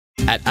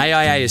At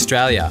AIA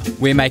Australia,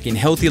 we're making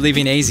healthy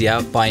living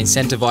easier by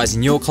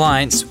incentivising your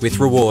clients with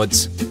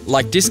rewards,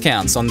 like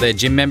discounts on their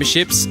gym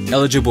memberships,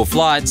 eligible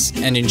flights,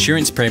 and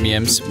insurance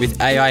premiums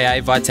with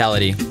AIA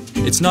Vitality.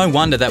 It's no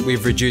wonder that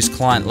we've reduced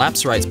client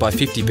lapse rates by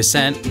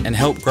 50% and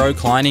helped grow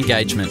client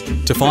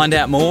engagement. To find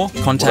out more,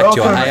 contact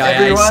your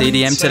AIA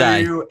CDM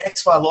today. Welcome to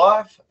XY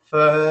Live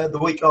for the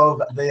week of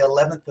the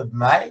 11th of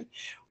May.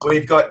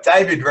 We've got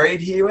David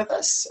Reid here with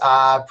us,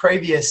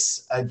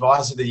 previous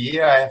Advisor of the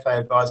Year, AFA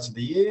Adviser of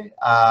the Year.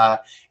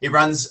 He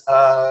runs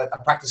a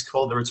practice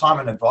called the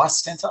Retirement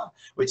Advice Centre,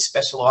 which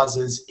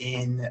specialises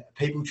in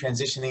people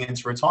transitioning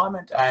into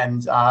retirement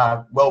and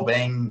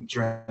well-being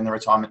during the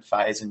retirement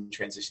phase and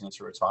transitioning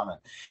to retirement.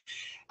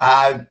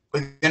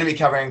 We're going to be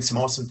covering some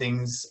awesome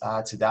things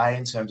today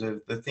in terms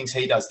of the things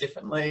he does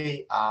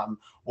differently,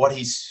 what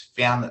he's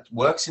found that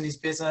works in his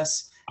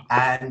business,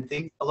 and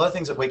a lot of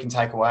things that we can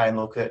take away and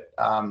look at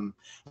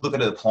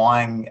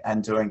applying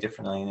and doing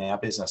differently in our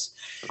business.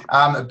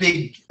 A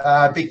big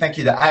thank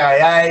you to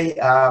AIA.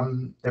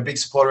 They're a big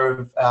supporter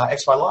of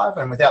XY Live,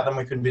 and without them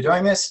we couldn't be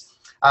doing this.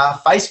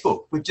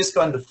 Facebook, we've just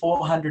gotten to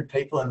 400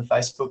 people in the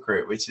Facebook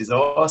group, which is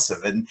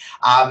awesome.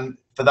 And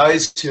for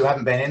those who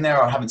haven't been in there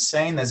or haven't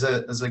seen, there's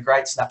a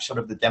great snapshot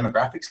of the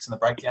demographics and the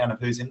breakdown of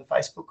who's in the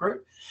Facebook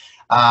group.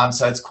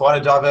 So it's quite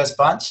a diverse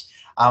bunch.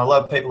 A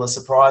lot of people are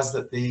surprised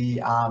that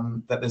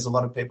that there's a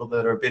lot of people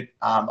that are a bit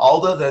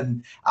older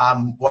than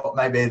what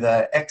may be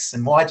the X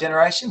and Y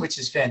generation, which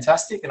is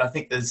fantastic. And I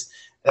think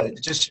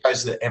it just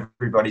shows that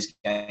everybody's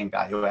getting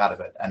value out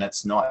of it, and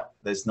there's not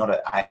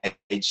an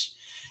age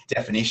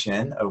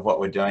definition of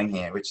what we're doing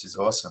here, which is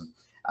awesome.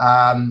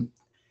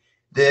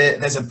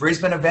 There's a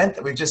Brisbane event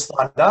that we've just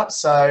lined up.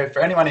 So for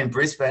anyone in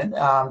Brisbane,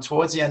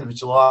 towards the end of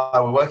July,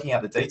 we're working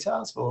out the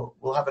details.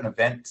 We'll have an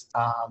event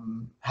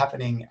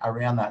happening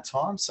around that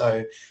time.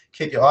 So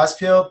keep your eyes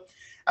peeled.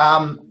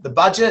 The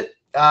budget,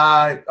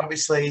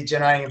 obviously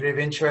generating a bit of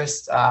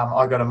interest.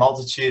 I've got a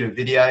multitude of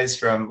videos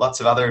from lots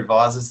of other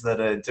advisors that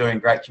are doing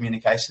great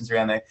communications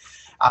around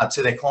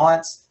to their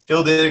clients.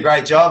 Phil did a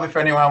great job. If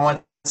anyone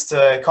wants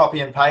to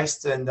copy and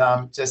paste and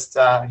just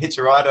hitch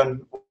a ride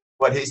on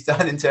what he's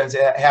done in terms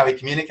of how he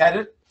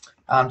communicated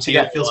to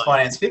get Phil's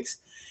finance fix,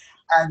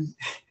 and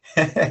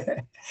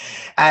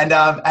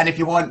and if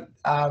you want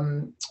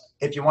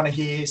to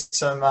hear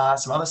some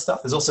other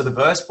stuff, there's also the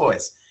Burst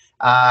Boys,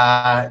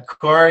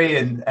 Corey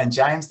and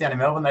James down in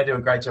Melbourne. They do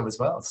a great job as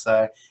well.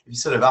 So if you're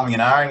sort of umming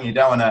and ahhing, you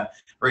don't want to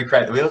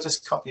recreate the wheel,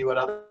 just copy what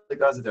other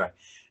guys are doing.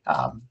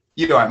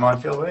 You won't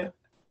mind, Phil, will you?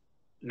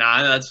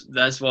 No,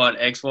 that's what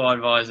XY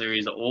Adviser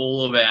is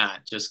all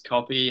about. Just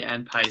copy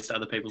and paste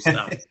other people's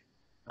stuff.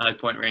 No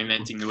point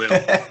reinventing the wheel.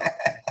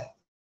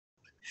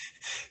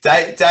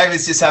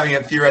 David's just having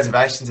a few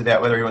reservations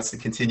about whether he wants to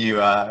continue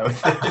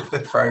with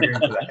the program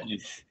today.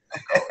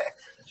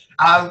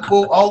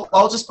 Well,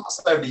 I'll just pass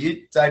it over to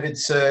you, David,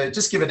 to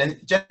just give a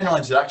general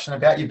introduction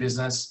about your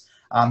business,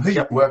 who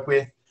you work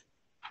with,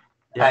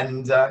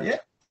 and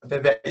a bit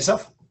about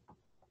yourself.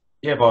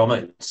 Yeah, by all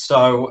means.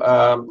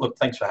 So, look,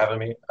 thanks for having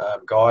me,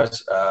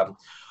 guys.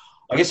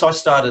 I guess I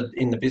started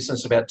in the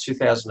business about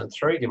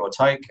 2003, give or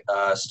take.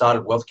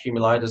 Started Wealth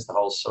Accumulators, the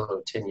whole sort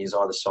of 10 years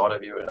either side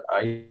of you at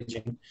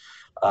Adrian.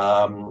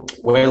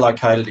 We're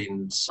located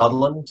in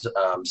Sutherland,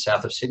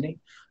 south of Sydney.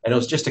 And it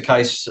was just a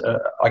case,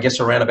 I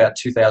guess, around about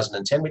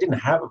 2010. We didn't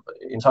have,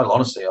 in total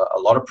honesty, a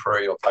lot of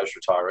pre or post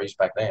retirees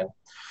back then.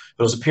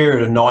 There was a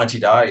period of 90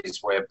 days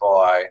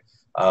whereby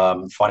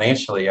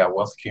financially our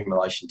wealth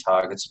accumulation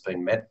targets have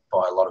been met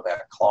by a lot of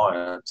our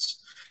clients.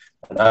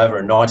 And over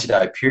a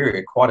 90-day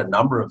period, quite a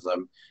number of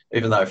them,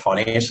 even though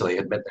financially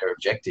had met their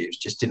objectives,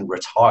 just didn't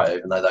retire,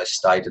 even though they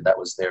stated that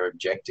was their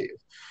objective.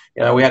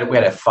 You know, we had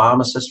a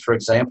pharmacist, for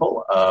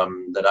example,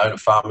 that owned a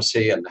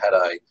pharmacy and had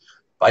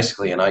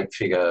basically an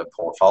 8-figure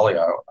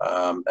portfolio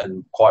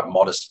and quite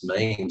modest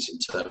means in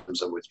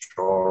terms of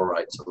withdrawal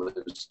rates to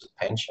lose the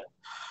pension.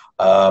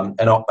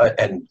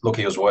 And look,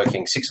 he was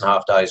working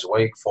 6.5 days a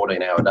week,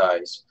 14-hour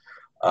days.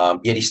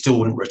 Yet he still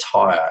wouldn't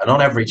retire. And on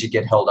average, he'd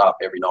get held up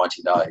every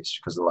 90 days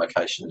because of the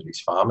location of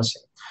his pharmacy,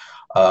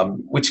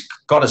 which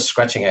got us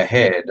scratching our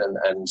head.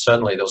 And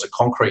certainly there was a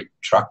concrete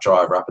truck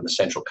driver up in the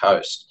Central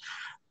Coast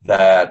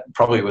that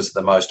probably was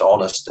the most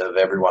honest of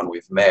everyone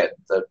we've met.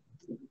 That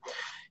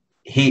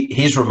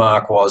his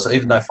remark was,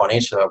 even though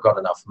financially I've got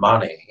enough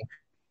money,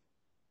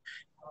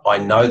 I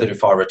know that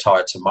if I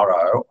retire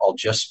tomorrow, I'll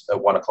just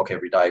at 1 o'clock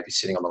every day be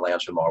sitting on the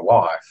lounge with my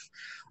wife.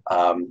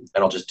 And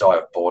I'll just die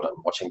of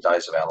boredom watching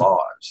Days of Our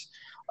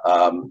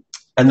Lives.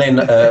 And then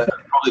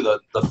probably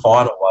the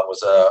final one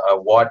was a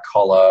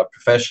white-collar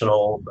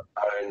professional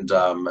owned,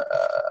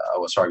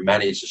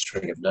 managed a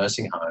string of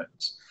nursing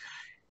homes.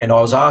 And I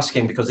was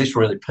asking, because this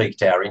really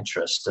piqued our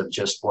interest, of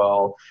just,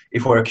 well,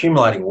 if we're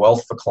accumulating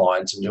wealth for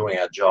clients and doing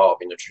our job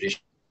in a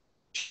traditional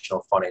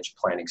financial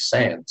planning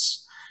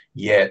sense,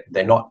 yet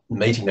they're not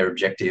meeting their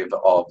objective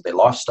of their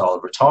lifestyle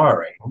of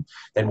retiring,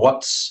 then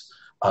what's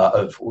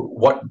of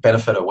what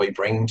benefit are we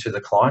bringing to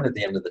the client at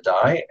the end of the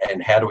day,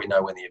 and how do we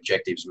know when the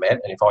objective's met?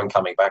 And if I'm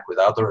coming back with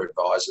other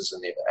advisors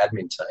and the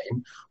admin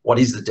team, what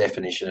is the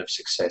definition of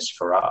success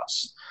for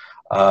us?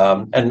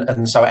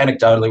 And so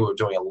anecdotally, we're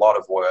doing a lot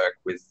of work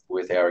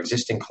with our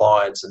existing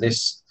clients, and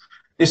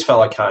this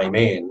fellow came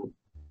in,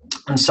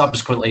 and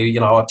subsequently, you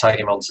know, I've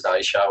taken him on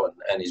Today's Show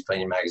and he's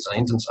been in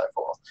magazines and so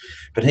forth.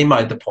 But he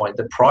made the point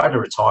that prior to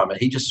retirement,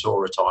 he just saw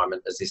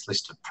retirement as this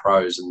list of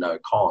pros and no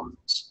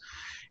cons.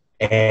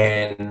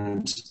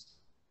 And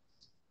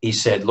he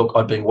said, look,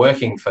 I've been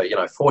working for,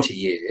 40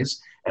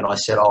 years. And I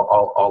said,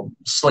 I'll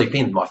sleep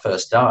in my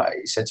first day.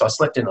 He said, so I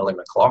slept in at 11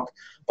 o'clock.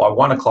 By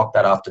 1 o'clock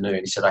that afternoon,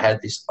 he said, I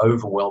had this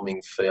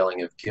overwhelming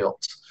feeling of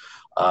guilt.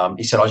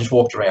 He said, I just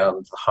walked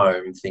around the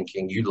home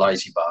thinking, you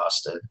lazy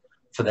bastard,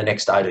 for the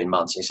next 18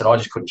 months. And he said, I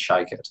just couldn't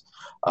shake it.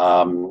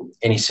 And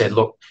he said,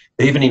 look,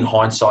 even in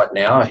hindsight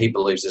now, he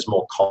believes there's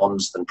more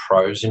cons than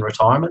pros in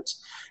retirement.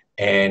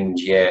 And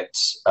yet,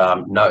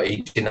 no, he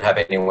didn't have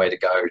anywhere to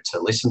go to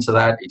listen to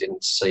that. He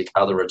didn't seek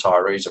other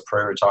retirees or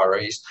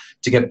pre-retirees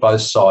to get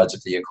both sides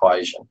of the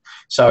equation.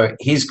 So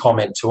his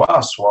comment to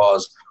us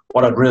was,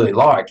 what I'd really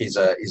like is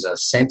a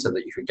centre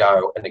that you could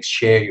go and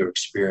share your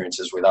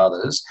experiences with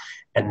others,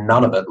 and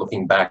none of it,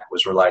 looking back,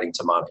 was relating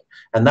to money.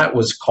 And that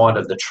was kind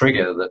of the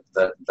trigger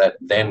that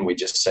then we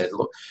just said,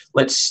 look,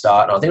 let's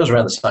start. And I think it was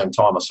around the same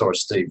time I saw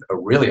a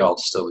really old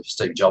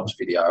Steve Jobs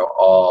video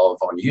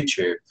on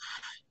YouTube.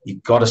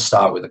 You've got to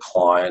start with a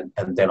client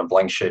and then a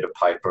blank sheet of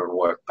paper and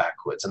work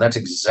backwards. And that's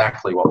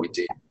exactly what we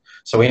did.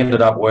 So we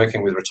ended up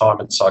working with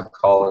retirement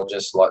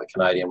psychologists like the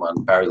Canadian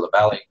one, Barry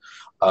LaValle,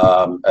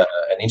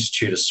 an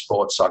Institute of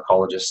Sports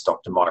psychologist,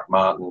 Dr. Mike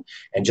Martin,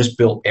 and just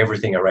built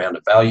everything around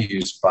a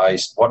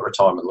values-based, what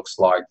retirement looks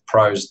like,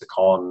 pros, the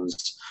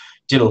cons.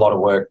 Did a lot of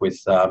work with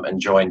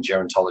and joined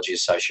gerontology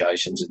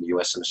associations in the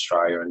US and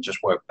Australia, and just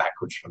worked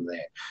backwards from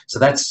there. So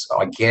that's,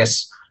 I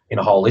guess, in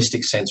a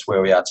holistic sense,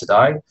 where we are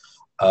today.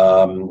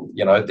 A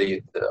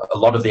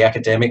lot of the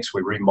academics,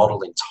 we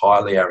remodeled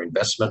entirely our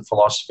investment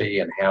philosophy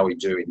and how we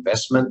do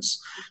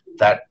investments.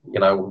 That,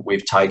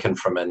 we've taken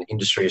from an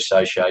industry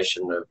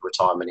association of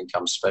retirement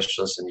income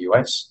specialists in the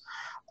US.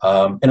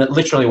 And it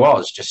literally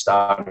was just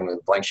starting with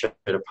a blank sheet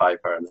of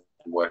paper and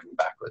working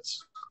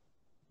backwards.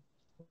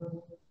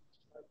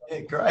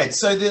 Yeah, great.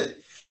 So in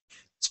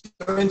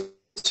terms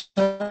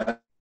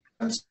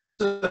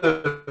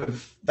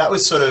of, that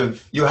was sort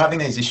of, you were having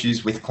these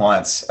issues with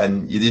clients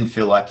and you didn't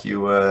feel like you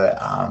were,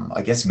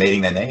 I guess, meeting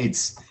their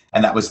needs,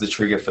 and that was the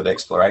trigger for the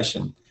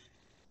exploration.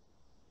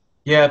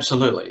 Yeah,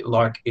 absolutely.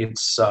 Like,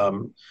 it's,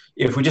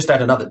 if we just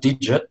add another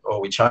digit or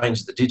we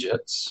change the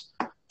digits,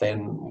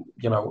 then,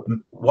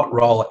 what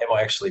role am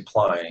I actually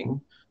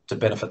playing to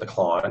benefit the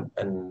client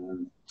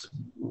and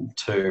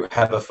to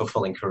have a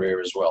fulfilling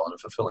career as well, and a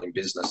fulfilling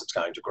business that's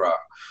going to grow?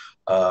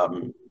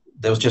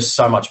 There was just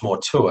so much more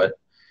to it.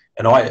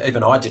 And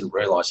I didn't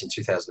realise in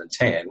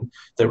 2010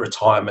 that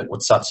retirement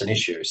was such an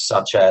issue,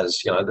 such as,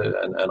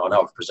 and I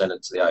know I've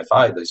presented to the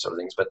AFA these sort of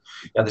things, but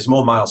there's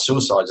more male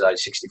suicides at age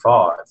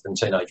 65 than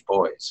teenage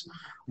boys.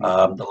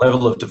 The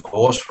level of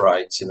divorce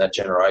rates in that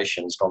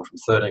generation has gone from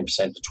 13%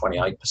 to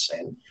 28%.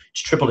 It's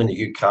tripled in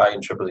the UK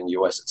and tripled in the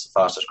US. It's the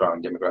fastest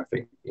growing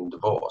demographic in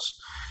divorce.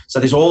 So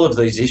there's all of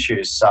these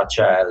issues, such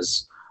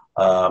as,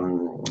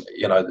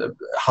 the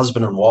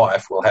husband and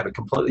wife will have a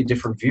completely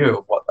different view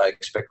of what they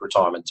expect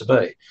retirement to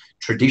be.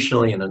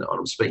 Traditionally, and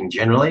I'm speaking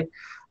generally,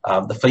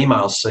 the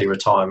females see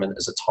retirement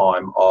as a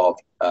time of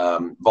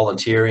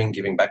volunteering,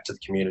 giving back to the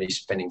community,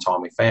 spending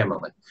time with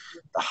family.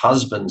 The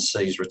husband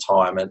sees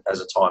retirement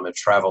as a time of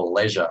travel,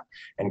 leisure,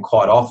 and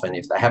quite often,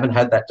 if they haven't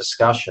had that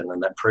discussion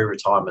and that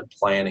pre-retirement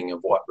planning of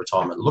what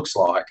retirement looks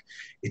like,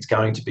 it's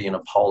going to be in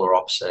a polar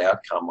opposite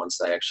outcome once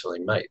they actually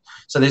meet.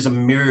 So there's a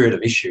myriad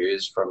of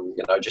issues from,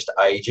 just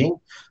aging.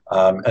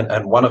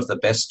 And one of the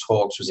best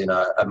talks was in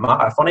a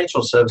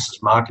financial services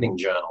marketing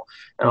journal,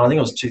 and I think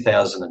it was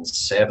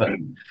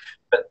 2007.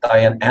 But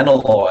they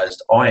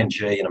analysed ING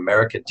in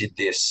America did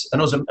this, and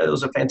it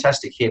was a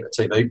fantastic hit, a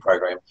TV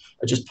program,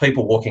 of just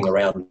people walking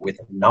around with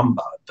a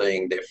number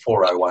being their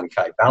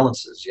 401k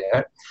balances,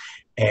 yeah?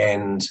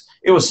 And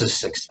it was a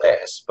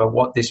success. But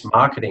what this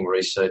marketing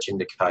research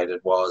indicated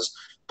was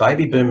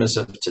baby boomers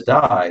of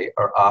today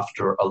are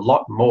after a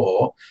lot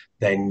more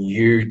than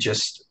you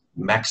just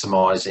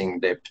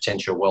maximising their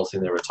potential wealth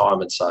in their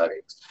retirement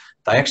savings.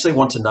 They actually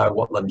want to know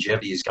what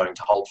longevity is going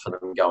to hold for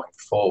them going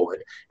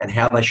forward and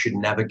how they should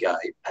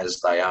navigate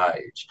as they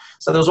age.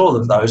 So there's all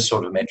of those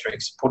sort of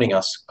metrics putting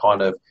us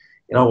kind of,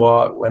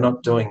 we're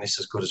not doing this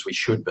as good as we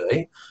should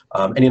be.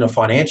 And in a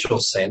financial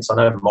sense, I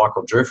know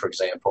Michael Drew, for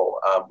example,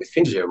 with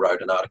Finzio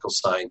wrote an article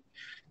saying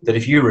that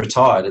if you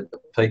retired at the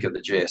peak of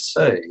the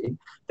GFC,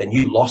 then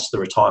you lost the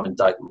retirement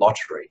date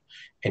lottery.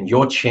 And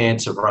your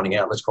chance of running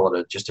out, let's call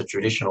it just a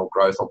traditional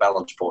growth or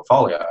balanced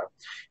portfolio,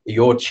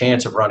 your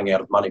chance of running out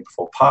of money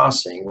before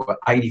passing were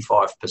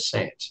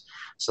 85%.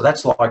 So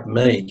that's like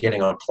me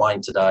getting on a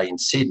plane today in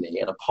Sydney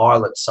and a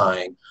pilot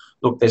saying,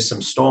 look, there's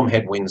some storm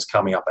headwinds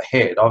coming up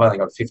ahead. I've only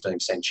got a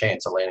 15%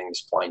 chance of landing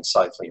this plane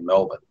safely in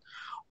Melbourne.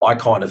 I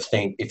kind of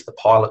think if the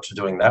pilots were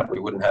doing that, we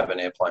wouldn't have an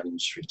airplane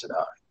industry today.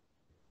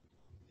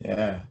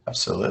 Yeah,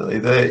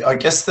 absolutely.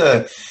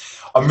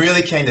 I'm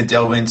really keen to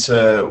delve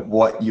into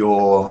what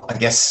your,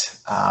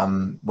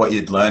 what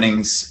your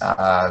learnings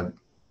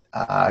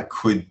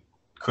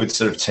could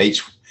sort of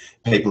teach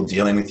people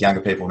dealing with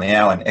younger people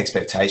now and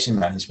expectation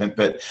management.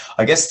 But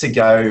I guess to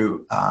go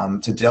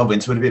to delve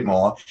into it a bit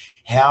more,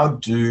 how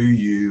do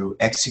you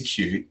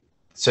execute?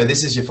 So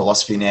this is your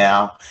philosophy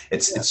now.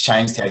 It's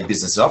changed how your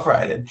business is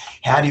operated.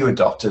 How do you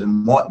adopt it,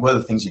 and what are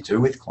the things you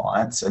do with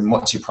clients, and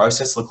what's your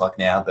process look like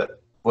now?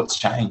 What's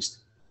changed?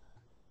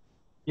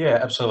 Yeah,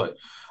 absolutely.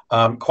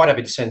 Quite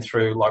happy to send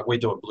through, like we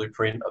do a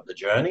blueprint of the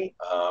journey.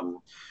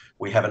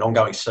 We have an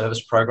ongoing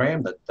service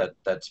program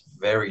that's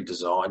very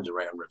designed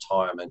around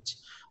retirement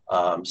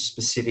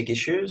specific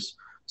issues,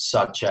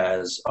 such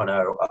as,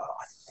 I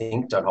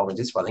think, don't hold me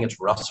to this, but I think it's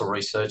Russell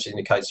research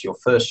indicates your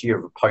first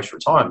year of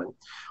post-retirement,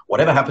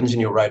 whatever happens in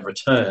your rate of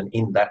return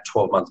in that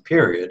 12-month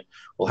period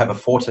will have a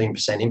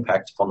 14%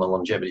 impact upon the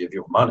longevity of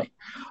your money.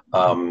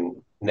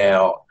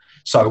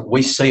 So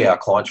we see our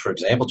clients, for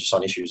example, just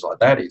on issues like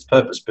that, it's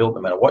purpose-built.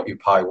 No matter what you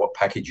pay, what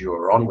package you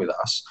are on with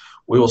us,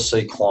 we will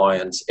see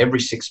clients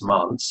every 6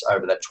 months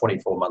over that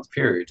 24-month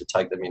period to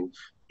take them in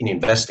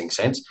investing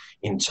sense,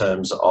 in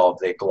terms of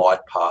their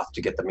glide path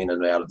to get them in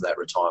and out of that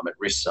retirement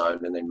risk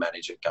zone and then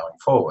manage it going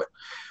forward.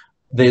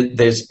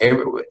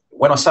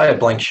 When I say a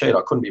blank sheet,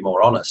 I couldn't be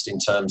more honest in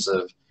terms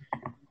of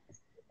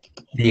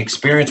the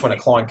experience. When a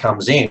client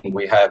comes in,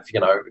 we have,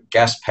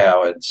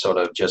 gas-powered sort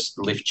of just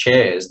lift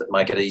chairs that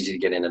make it easy to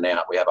get in and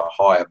out. We have a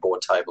higher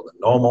board table than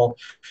normal.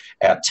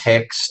 Our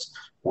text,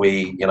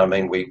 we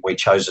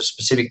chose a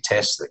specific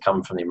test that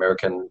come from the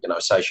American,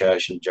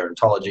 Association of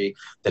Gerontology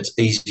that's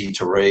easy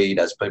to read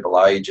as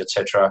people age,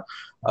 etc.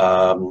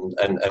 And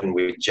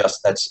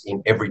that's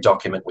in every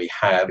document we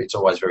have. It's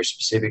always very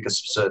specific, a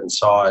certain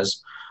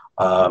size.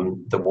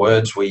 The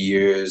words we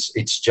use,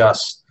 it's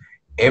just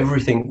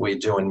everything we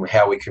do and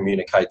how we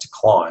communicate to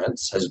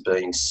clients has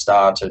been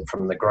started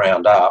from the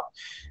ground up.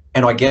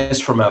 And I guess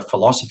from a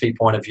philosophy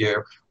point of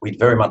view, we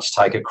very much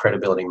take a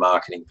credibility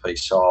marketing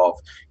piece of,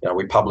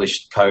 we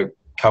published,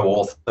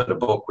 co-authored a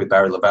book with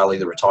Barry LaValle,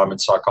 the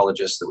retirement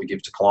psychologist, that we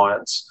give to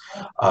clients.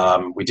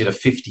 We did a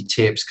 50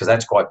 tips, because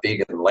that's quite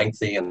big and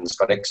lengthy and it's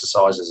got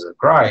exercises that are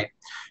great.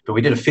 But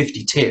we did a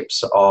 50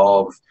 tips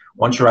of,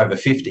 once you're over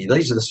 50,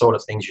 these are the sort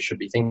of things you should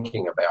be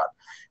thinking about.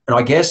 And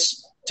I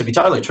guess, to be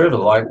totally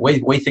truthful,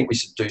 we think we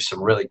should do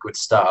some really good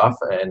stuff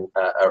and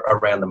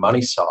around the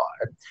money side.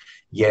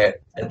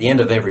 Yet at the end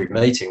of every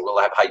meeting, we'll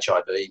have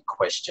HIV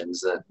questions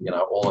that,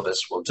 all of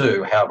us will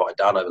do. How have I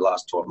done over the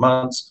last 12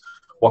 months?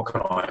 What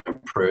can I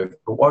improve?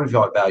 But what have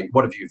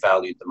you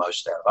valued the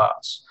most out of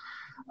us?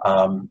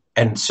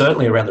 And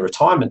certainly around the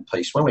retirement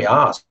piece, when we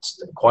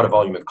asked quite a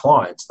volume of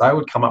clients, they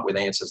would come up with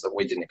answers that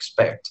we didn't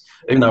expect,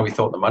 even though we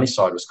thought the money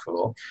side was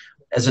cool.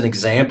 As an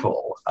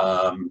example,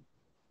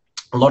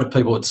 a lot of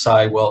people would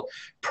say, well,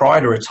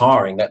 prior to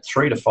retiring, that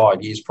 3 to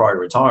 5 years prior to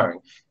retiring,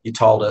 you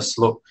told us,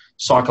 look,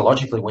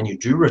 psychologically, when you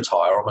do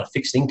retire, I'm on a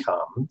fixed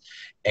income,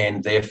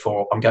 and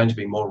therefore I'm going to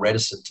be more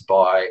reticent to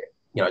buy,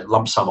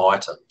 lump sum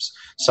items.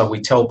 So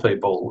we tell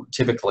people,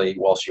 typically,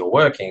 whilst you're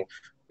working,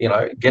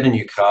 get a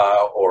new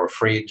car or a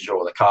fridge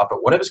or the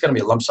carpet, whatever's going to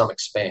be a lump sum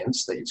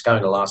expense that it's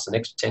going to last the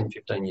next 10,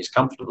 15 years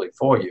comfortably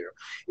for you,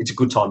 it's a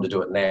good time to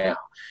do it now.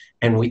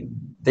 And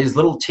there's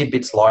little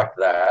tidbits like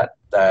that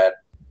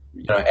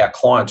our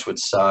clients would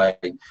say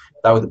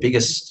they were the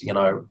biggest,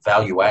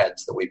 value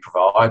adds that we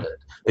provided,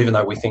 even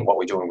though we think what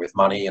we're doing with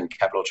money and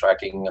capital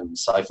tracking and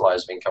safe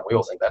layers of income, we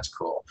all think that's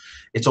cool.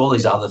 It's all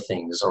these other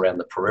things around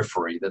the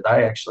periphery that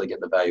they actually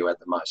get the value add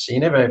the most. So you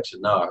never have to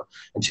know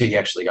until you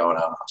actually go and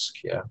ask.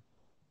 Yeah.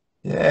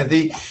 Yeah.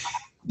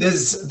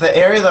 There's the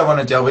area that I want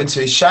to delve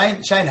into.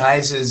 Shane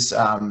Hayes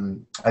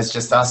has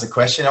just asked a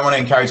question. I want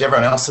to encourage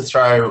everyone else to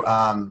throw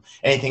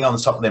anything on the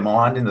top of their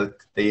mind in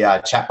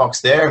the chat box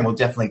there, and we'll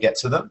definitely get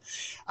to them.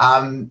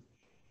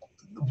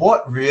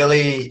 What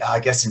really, I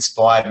guess,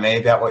 inspired me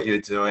about what you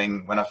were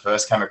doing when I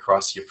first came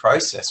across your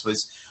process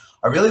was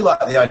I really like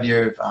the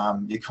idea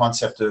of your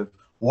concept of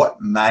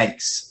what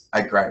makes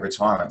a great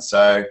retirement.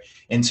 So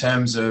in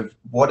terms of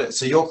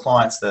so your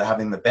clients that are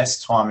having the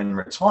best time in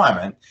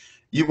retirement,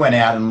 you went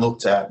out and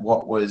looked at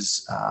what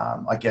was,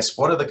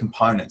 what are the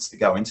components that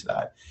go into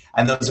that?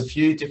 And there's a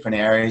few different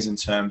areas in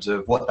terms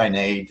of what they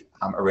need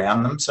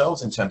around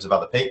themselves in terms of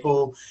other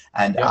people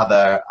and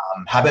other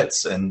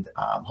habits and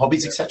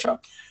hobbies, etc.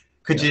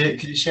 Could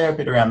you share a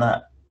bit around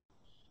that?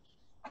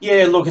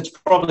 Yeah, look, it's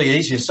probably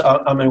easiest.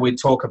 I mean, we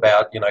talk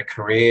about,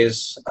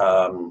 careers.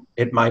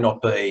 It may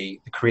not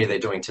be the career they're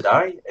doing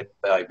today. It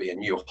may be a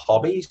new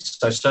hobby.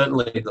 So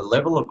certainly the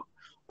level of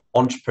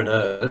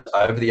entrepreneurs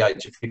over the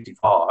age of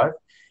 55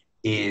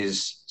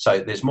 so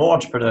there's more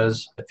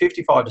entrepreneurs at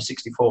 55 to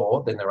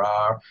 64 than there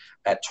are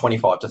at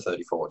 25 to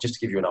 34, just to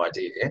give you an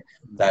idea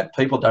that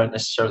people don't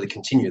necessarily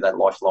continue that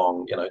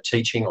lifelong,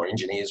 teaching or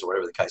engineers or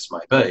whatever the case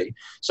may be.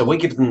 So we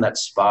give them that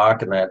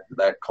spark and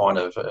that kind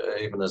of,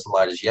 even as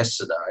late as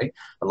yesterday,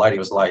 a lady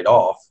was laid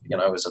off,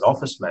 as an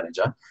office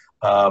manager.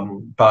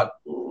 But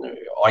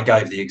I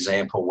gave the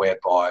example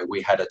whereby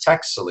we had a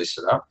tax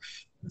solicitor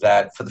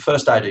that for the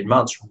first 18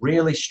 months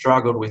really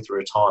struggled with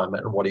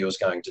retirement and what he was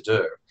going to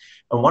do.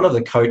 And one of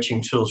the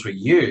coaching tools we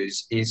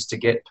use is to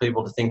get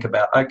people to think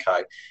about,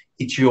 okay,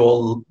 it's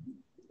your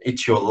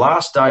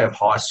last day of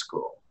high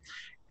school.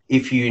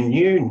 If you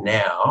knew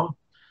now,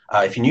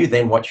 if you knew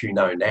then what you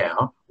know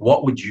now,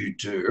 what would you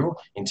do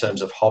in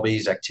terms of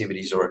hobbies,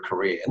 activities, or a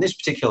career? And this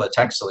particular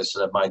tax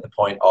solicitor made the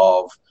point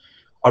of,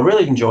 I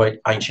really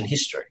enjoyed ancient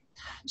history.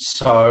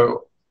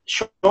 So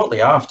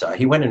shortly after,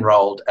 he went and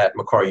enrolled at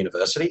Macquarie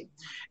University,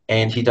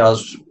 and he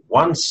does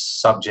one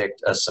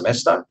subject a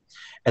semester.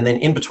 And then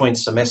in between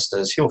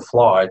semesters, he'll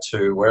fly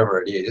to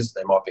wherever it is.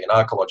 There might be an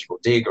archaeological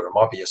dig, or it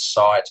might be a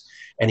site,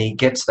 and he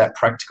gets that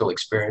practical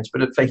experience.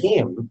 But for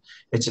him,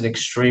 it's an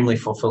extremely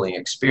fulfilling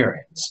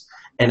experience.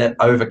 And it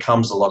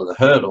overcomes a lot of the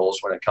hurdles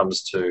when it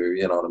comes to,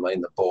 you know what I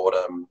mean, the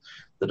boredom,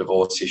 the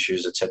divorce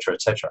issues, et cetera,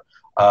 et cetera.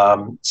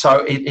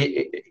 So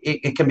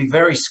it can be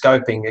very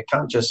scoping. It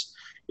can't just,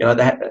 you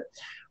know,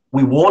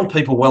 we warn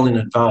people well in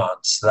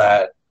advance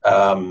that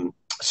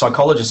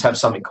psychologists have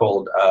something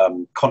called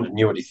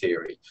continuity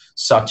theory,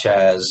 such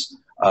as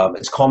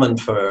it's common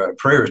for a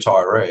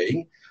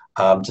pre-retiree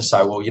to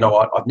say, well, you know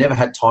what, I've never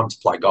had time to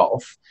play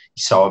golf,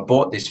 so I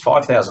bought this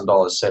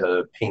 $5,000 set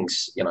of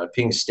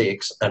ping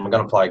sticks, and we're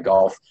going to play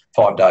golf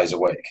 5 days a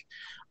week.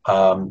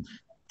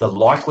 The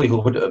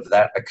likelihood of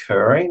that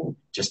occurring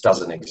just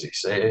doesn't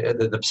exist.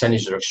 The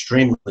percentages are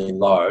extremely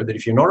low, that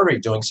if you're not already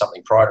doing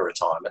something prior to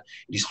retirement,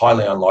 it is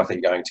highly unlikely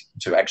you're going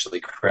to actually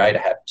create a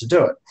habit to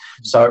do it.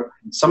 So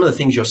some of the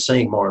things you're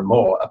seeing more and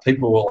more are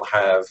people will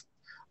have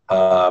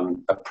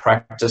a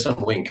practice,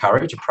 and we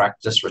encourage a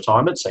practice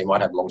retirement. So you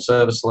might have long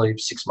service leave,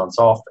 6 months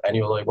off,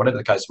 annual leave, whatever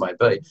the case may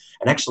be,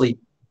 and actually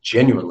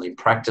genuinely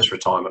practice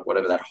retirement,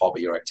 whatever that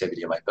hobby or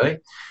activity may be.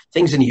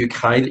 Things in the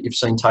UK that you've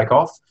seen take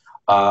off,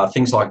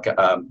 things like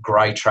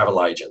grey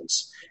travel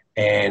agents.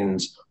 And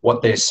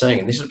what they're seeing,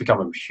 and this has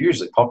become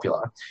hugely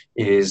popular,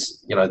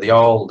 is, you know, the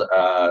old,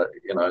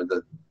 you know,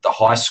 the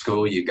high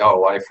school, you go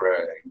away for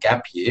a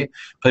gap year.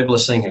 People are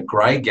seeing a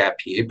grey gap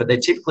year, but they're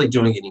typically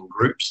doing it in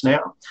groups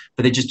now,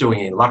 but they're just doing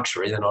it in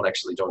luxury. They're not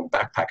actually doing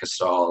backpacker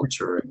style,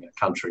 touring a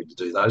country to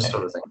do those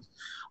sort of things.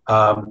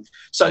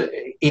 So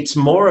it's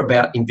more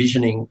about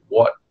envisioning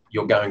what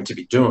you're going to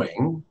be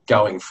doing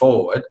going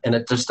forward, and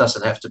it just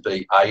doesn't have to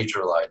be age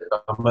related.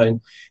 I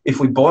mean, if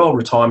we boil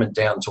retirement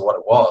down to what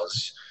it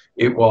was,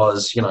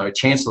 you know,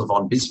 Chancellor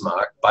von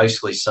Bismarck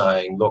basically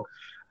saying, look,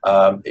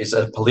 is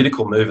a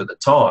political move at the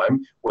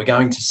time, we're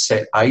going to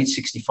set age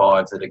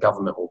 65 that a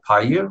government will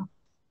pay you.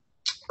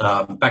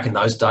 Back in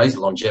those days,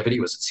 longevity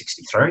was at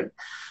 63.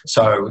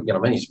 So, you know, I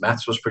mean, his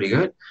maths was pretty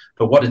good.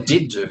 But what it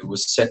did do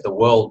was set the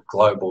world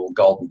global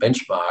golden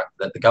benchmark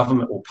that the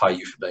government will pay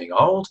you for being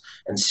old,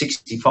 and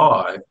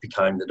 65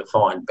 became the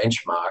defined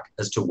benchmark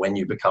as to when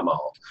you become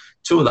old.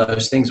 Two of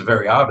those things are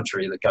very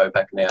arbitrary that go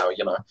back now,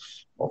 you know,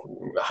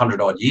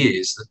 100 odd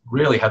years, that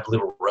really have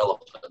little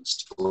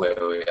relevance to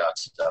where we are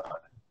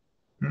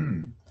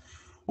today.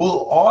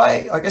 Well,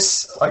 I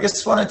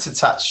guess wanted to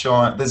touch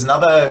on, there's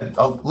another,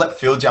 I'll let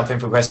Phil jump in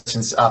for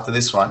questions after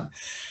this one.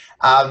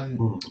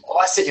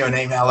 I sent you an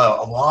email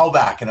a while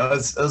back, and it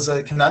was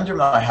a conundrum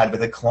I had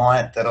with a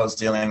client that I was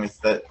dealing with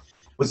that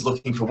was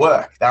looking for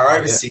work. They were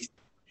over 60.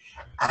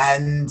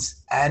 And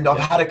I've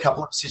had a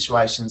couple of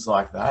situations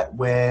like that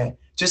where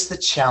just the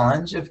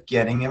challenge of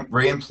getting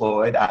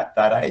re-employed at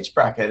that age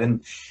bracket.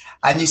 And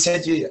you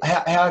said,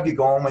 how have you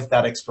gone with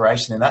that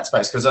exploration in that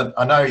space? Because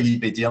I know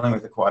you'd be dealing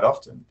with it quite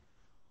often.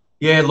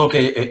 Yeah, look,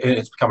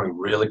 it's becoming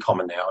really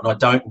common now, and I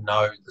don't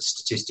know the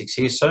statistics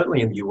here.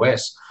 Certainly in the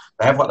US,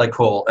 they have what they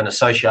call an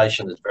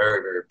association that's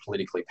very, very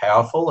politically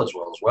powerful as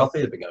well as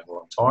wealthy. They've been going a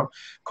long time,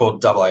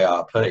 called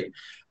AARP.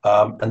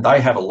 And they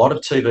have a lot of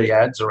TV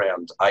ads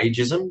around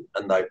ageism,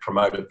 and they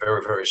promote it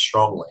very, very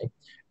strongly.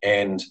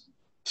 And,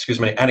 excuse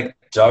me,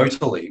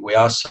 anecdotally, we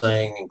are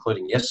seeing,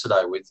 including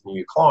yesterday with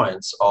new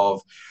clients,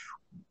 of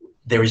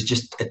there is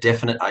just a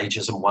definite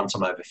ageism once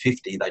I'm over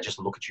 50. They just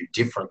look at you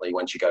differently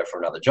once you go for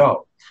another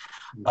job.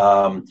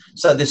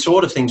 So the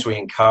sort of things we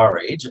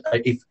encourage,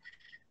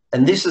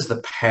 and this is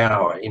the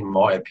power, in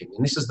my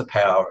opinion, this is the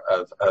power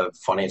of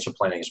financial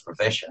planning as a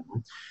profession.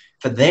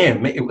 For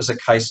them, it was a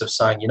case of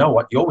saying, you know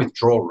what, your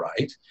withdrawal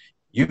rate,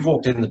 you've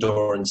walked in the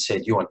door and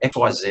said you want X,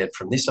 Y, Z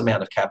from this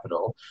amount of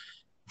capital.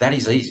 That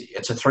is easy.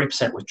 It's a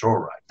 3% withdrawal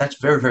rate. That's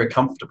very, very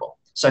comfortable.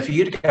 So for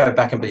you to go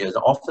back and be an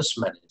office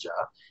manager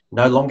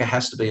no longer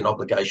has to be an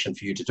obligation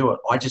for you to do it.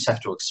 I just have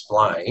to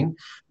explain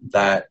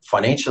that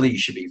financially you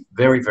should be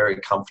very, very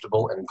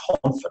comfortable and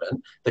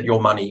confident that your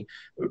money,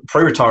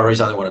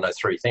 pre-retirees only want to know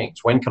three things.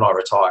 When can I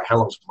retire? How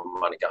long is my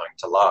money going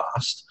to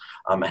last?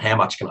 And how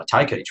much can I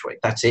take each week?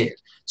 That's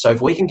it. So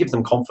if we can give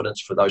them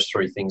confidence for those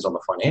three things on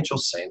the financial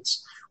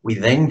sense, we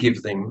then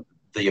give them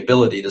the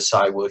ability to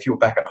say, well, if you were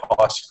back at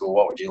high school,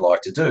 what would you like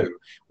to do?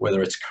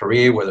 Whether it's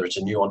career, whether it's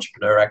a new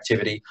entrepreneur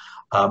activity.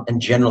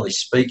 And generally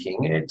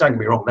speaking, don't get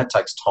me wrong, that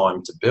takes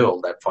time to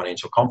build that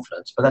financial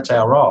confidence, but that's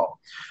our role.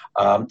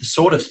 The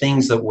sort of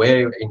things that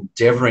we're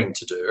endeavouring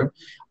to do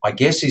I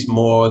guess, is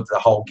more the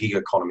whole gig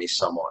economy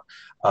somewhat.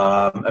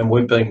 And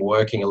we've been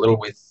working a little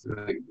with,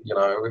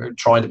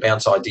 trying to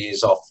bounce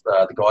ideas off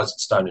the guys at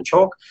Stone and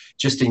Chalk,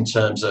 just in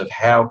terms of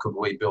how could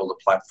we build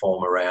a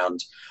platform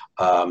around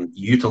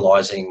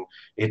utilising.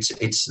 It's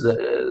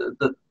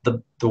the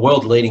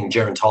world leading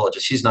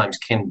gerontologist. His name's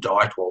Ken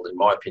Dykewald, in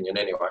my opinion,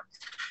 anyway.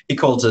 He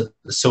calls it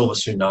the silver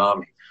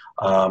tsunami,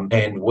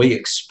 and we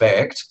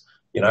expect,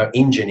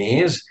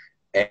 engineers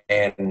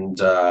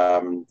and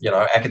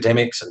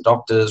academics and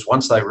doctors,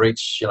 once they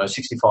reach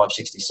 65,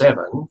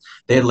 67,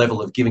 their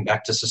level of giving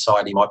back to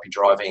society might be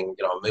driving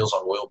a Meals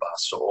on Wheel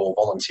bus, or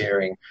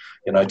volunteering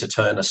to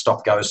turn a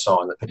stop go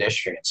sign at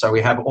pedestrian. So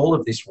we have all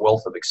of this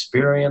wealth of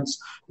experience,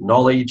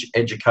 knowledge,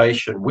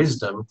 education,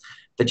 wisdom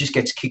that just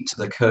gets kicked to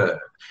the curb.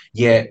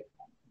 Yet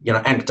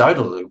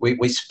anecdotally,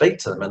 we speak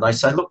to them and they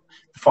say, look,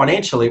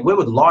 financially, we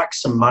would like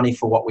some money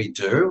for what we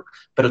do,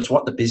 but it's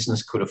what the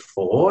business could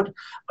afford,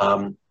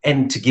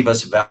 and to give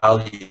us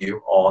value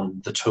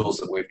on the tools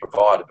that we've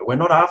provided. But we're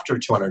not after a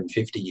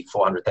 $250,000,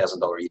 $400,000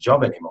 a year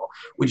job anymore.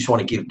 We just want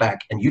to give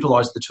back and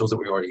utilise the tools that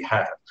we already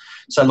have.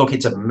 So look,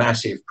 it's a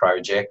massive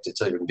project.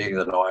 It's even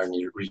bigger than I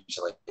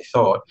originally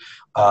thought.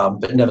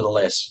 But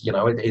nevertheless,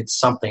 it's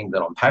something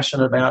that I'm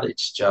passionate about.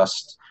 It's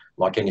just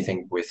like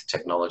anything with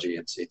technology,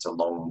 it's a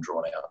long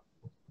drawn out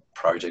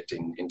project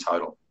in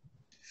total.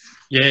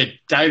 Yeah,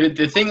 David,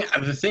 the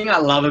thing I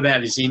love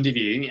about this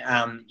interview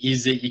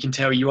is that you can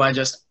tell you are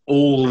just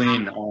all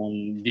in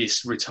on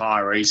this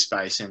retiree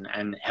space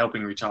and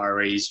helping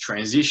retirees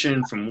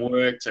transition from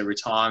work to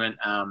retirement.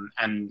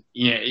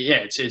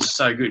 It's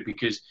so good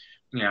because,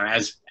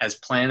 as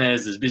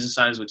planners, as business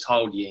owners, we're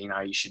told,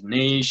 you should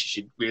niche, you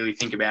should really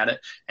think about it.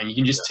 And you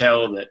can just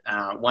tell that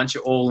once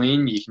you're all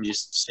in, you can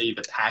just see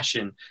the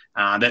passion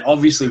that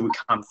obviously would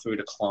come through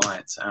to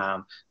clients,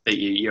 that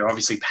you're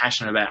obviously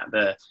passionate about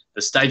the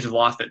stage of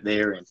life that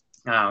they're in,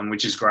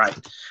 which is great.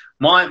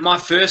 My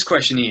first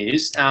question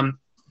is,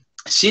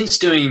 since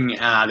doing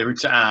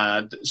what's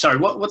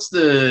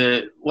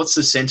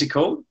the centre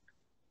called?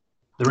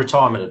 The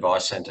Retirement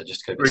Advice Centre,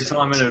 just keep it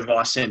Retirement simple.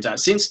 Advice Centre.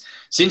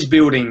 Since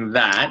building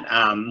that,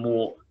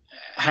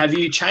 have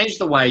you changed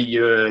the way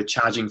you're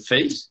charging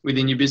fees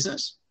within your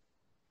business?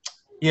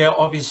 Yeah,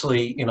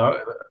 obviously,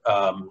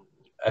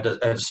 at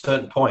a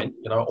certain point,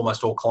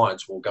 almost all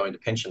clients will go into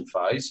pension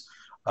phase.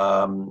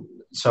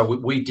 So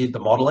we did the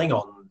modelling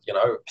on,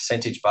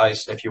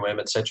 percentage-based FUM,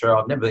 etc.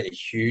 I've never been a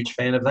huge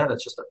fan of that.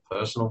 It's just a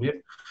personal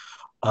view.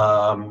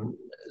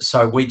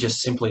 So we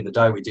just simply, the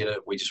day we did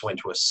it, we just went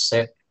to a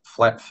set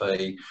flat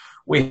fee.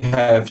 We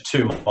have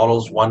two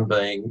models, one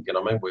being,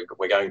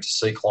 we're going to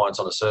see clients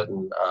on a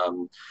certain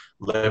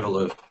level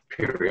of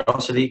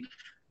periodicity,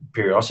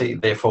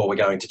 therefore we're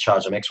going to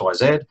charge them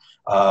XYZ,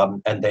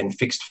 and then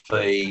fixed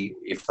fee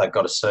if they've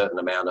got a certain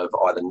amount of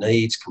either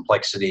needs,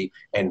 complexity,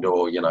 and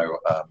or,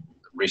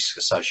 risk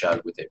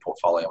associated with their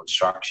portfolio and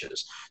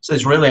structures. So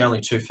there's really only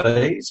two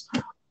fees.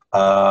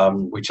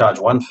 We charge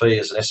one fee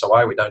as an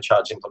SOA. We don't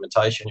charge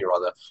implementation. You're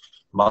either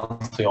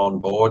monthly on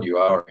board, you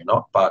are or you're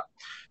not, but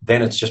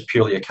then it's just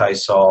purely a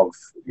case of,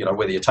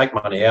 whether you take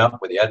money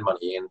out, whether you add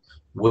money in,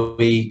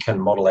 we can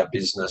model our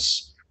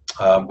business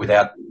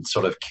without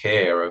sort of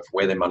care of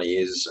where their money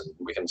is, and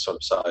we can sort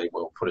of say,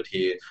 well, put it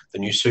here. The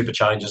new super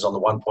changes on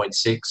the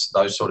 1.6,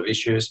 those sort of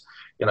issues,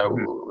 it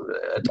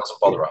doesn't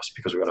bother us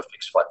because we've got a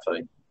fixed flat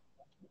fee.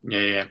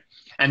 Yeah.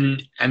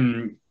 And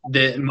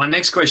my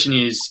next question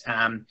is,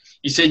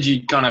 you said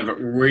you kind of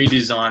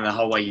redesign the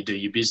whole way you do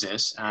your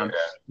business.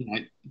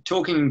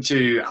 Talking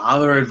to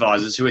other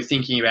advisors who are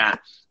thinking about,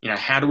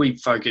 how do we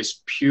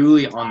focus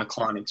purely on the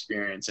client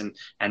experience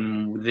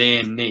and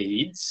their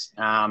needs?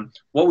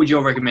 What would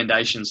your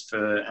recommendations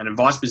for an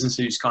advice business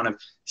who's kind of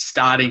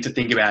starting to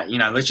think about,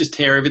 let's just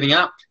tear everything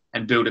up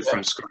and build it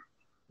from scratch?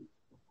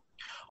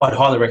 I'd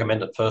highly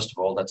recommend it, first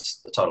of all. That's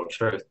the total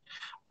truth.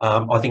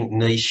 I think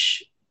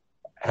niche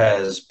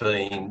has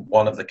been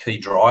one of the key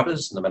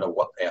drivers, no matter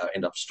what our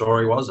end-up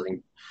story was. I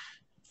think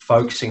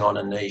focusing on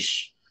a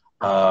niche,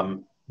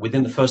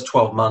 within the first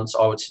 12 months,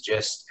 I would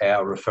suggest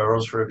our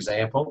referrals, for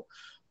example,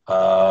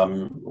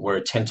 were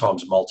a 10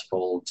 times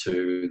multiple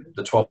to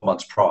the 12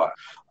 months prior.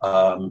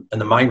 And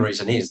the main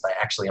reason is they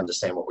actually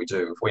understand what we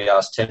do. If we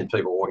ask 10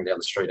 people walking down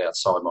the street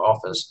outside my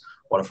office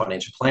what a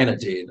financial planner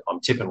did, I'm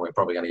tipping we're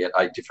probably going to get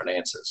 8 different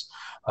answers.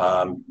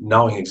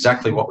 Knowing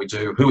exactly what we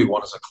do, who we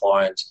want as a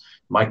client,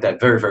 make that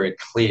very, very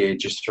clear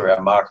just through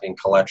our marketing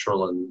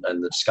collateral and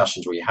the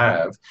discussions we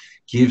have,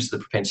 gives the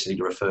propensity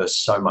to refer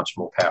so much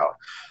more power.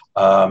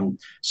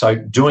 So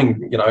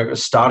doing,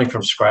 starting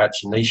from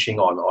scratch, niching,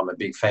 I'm a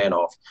big fan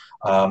of,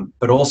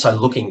 but also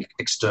looking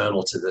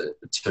external to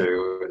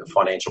the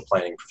financial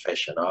planning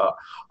profession. I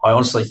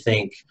honestly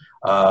think,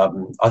 I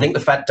think the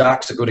Fat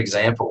Duck's a good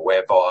example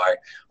whereby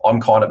I'm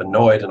kind of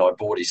annoyed, and I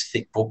bought his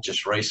thick book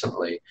just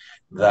recently,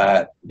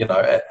 that,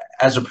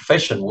 as a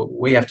profession,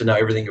 we have to know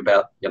everything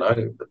about,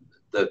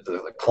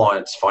 the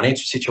client's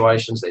financial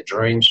situations, their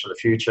dreams for the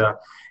future,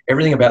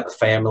 everything about the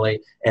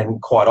family,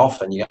 and quite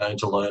often you're going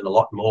to learn a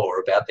lot more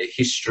about their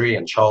history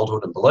and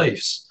childhood and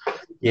beliefs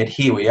Yet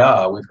here we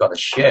are, we've got a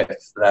chef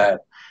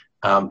that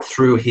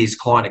through his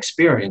client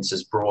experience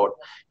has brought,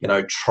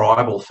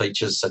 tribal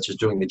features such as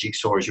doing the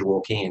jigsaw as you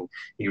walk in.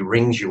 He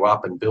rings you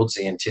up and builds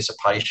the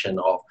anticipation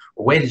of,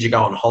 well, where did you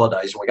go on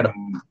holidays? And we're going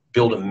to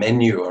build a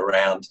menu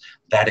around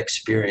that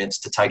experience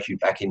to take you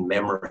back in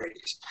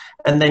memories.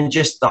 And then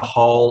just the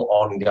whole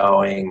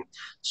ongoing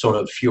sort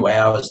of few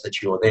hours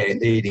that you're there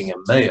eating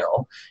a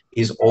meal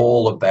is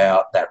all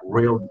about that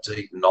real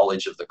deep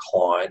knowledge of the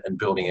client and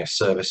building a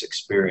service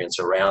experience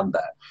around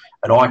that.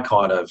 And I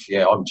kind of,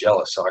 I'm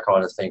jealous. I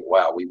kind of think,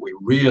 wow, we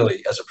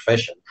really, as a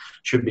profession,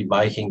 should be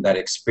making that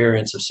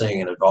experience of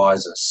seeing an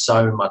advisor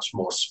so much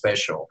more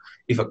special.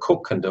 If a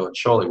cook can do it,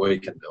 surely we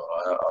can do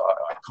it.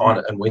 I kind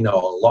of, and we know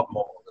a lot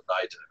more than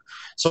they do.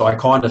 So I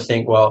kind of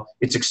think, well,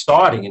 it's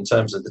exciting in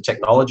terms of the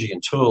technology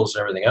and tools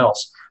and everything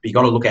else, but you've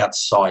got to look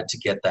outside to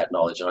get that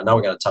knowledge. And I know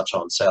we're going to touch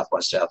on South by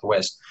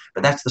Southwest,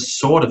 but that's the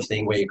sort of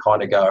thing where you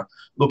kind of go,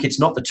 look, it's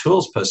not the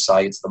tools per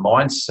se, it's the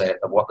mindset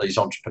of what these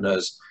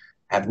entrepreneurs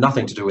have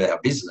nothing to do with our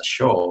business,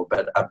 sure,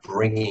 but are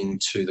bringing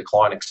to the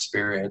client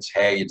experience,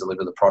 how you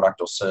deliver the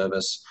product or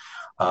service.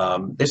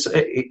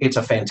 It's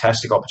a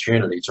fantastic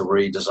opportunity to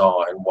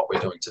redesign what we're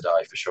doing today,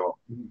 for sure.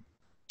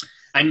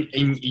 And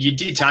you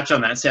did touch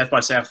on that, South by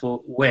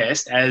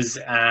Southwest, as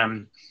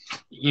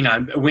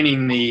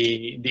winning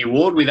the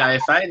award with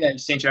AFA. They've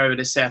sent you over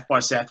to South by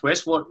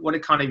Southwest. What are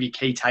kind of your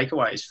key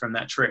takeaways from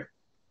that trip?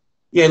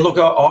 Yeah, look,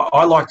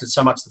 I liked it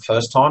so much the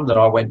first time that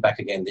I went back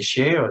again this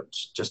year.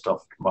 It's just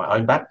off my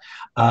own bat.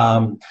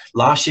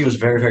 Last year was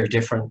very, very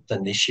different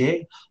than this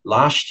year.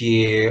 Last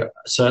year,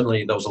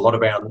 certainly there was a lot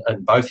around,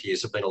 and both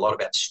years have been a lot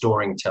about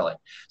storytelling.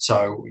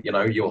 So,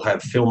 you'll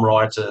have film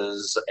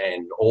writers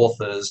and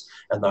authors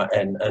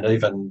and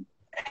even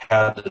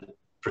how to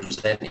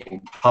present in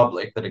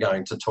public that are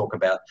going to talk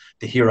about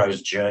the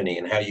hero's journey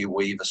and how you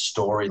weave a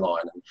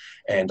storyline.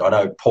 And I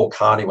know Paul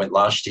Carney went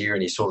last year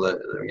and he saw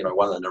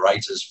one of the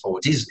narrators for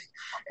Disney,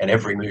 and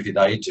every movie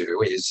they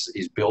do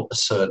is built a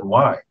certain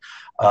way.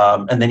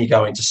 And then you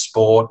go into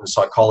sport and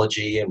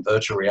psychology and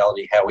virtual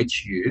reality, how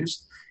it's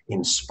used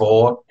in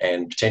sport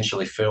and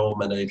potentially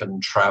film and even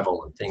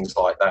travel and things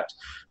like that.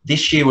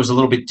 This year was a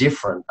little bit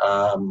different.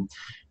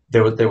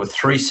 There were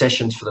 3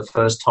 sessions for the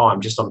first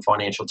time just on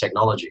financial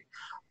technology.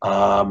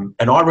 And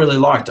I really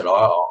liked it.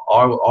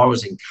 I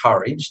was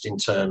encouraged in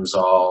terms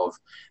of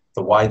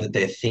the way that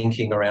they're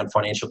thinking around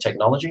financial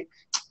technology.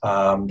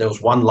 There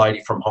was one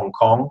lady from Hong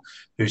Kong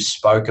who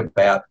spoke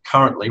about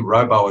currently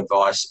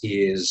robo-advice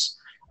is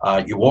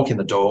you walk in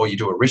the door, you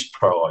do a risk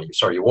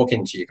you walk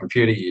into your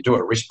computer, you do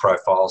a risk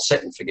profile,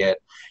 set and forget,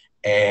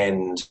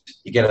 and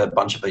you get a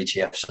bunch of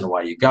ETFs and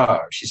away you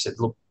go. She said,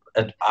 look,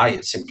 A,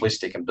 it's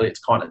simplistic, and B, it's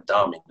kind of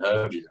dumb in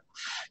her view.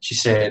 She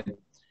said,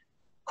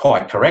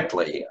 quite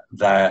correctly,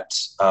 that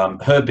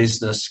her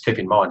business, keep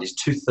in mind, is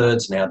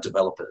 2/3 now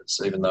developers,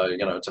 even though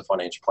it's a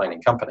financial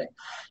planning company.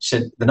 She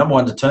said the number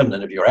one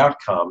determinant of your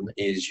outcome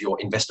is your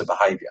investor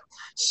behaviour.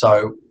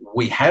 So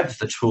we have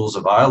the tools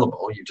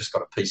available. You've just got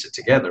to piece it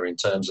together in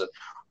terms of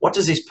what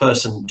does this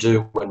person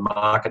do when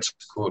markets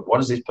are good? What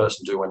does this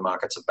person do when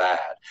markets are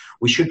bad?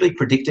 We should be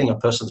predicting a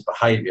person's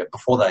behaviour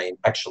before they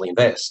actually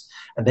invest,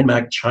 and then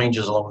make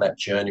changes along that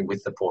journey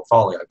with the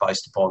portfolio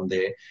based upon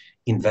their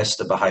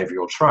investor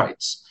behavioural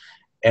traits.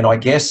 And I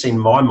guess in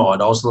my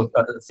mind, I was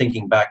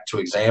thinking back to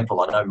example,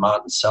 I know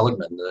Martin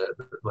Seligman,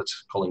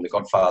 let's call him the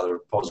godfather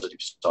of positive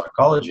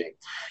psychology.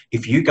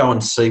 If you go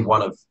and see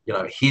one of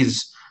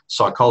his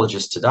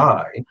psychologists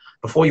today,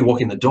 before you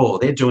walk in the door,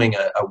 they're doing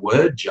a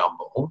word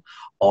jumble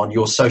on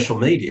your social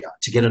media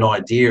to get an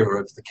idea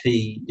of the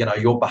key,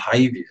 your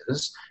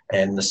behaviours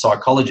and the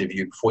psychology of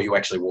you before you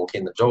actually walk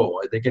in the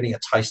door. They're getting a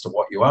taste of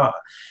what you are.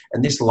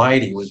 And this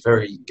lady was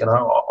very,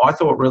 I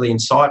thought really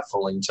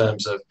insightful in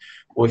terms of,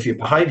 well, if your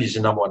behaviour is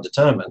your number one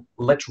determinant,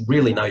 let's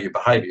really know your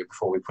behaviour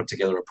before we put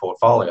together a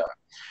portfolio.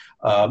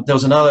 There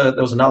was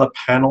another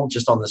panel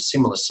just on the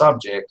similar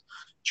subject,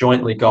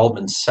 jointly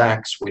Goldman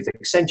Sachs with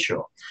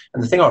Accenture.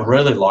 And the thing I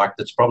really liked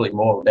that's probably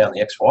more down the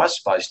XY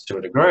space to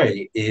a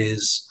degree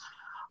is,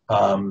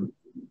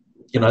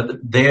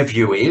 their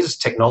view is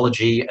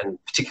technology, and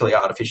particularly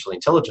artificial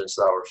intelligence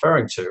they were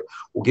referring to,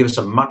 will give us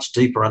a much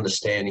deeper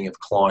understanding of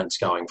clients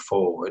going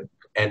forward.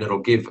 And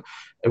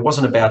it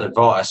wasn't about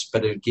advice,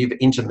 but it would give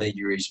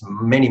intermediaries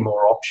many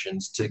more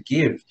options to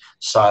give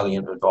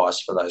salient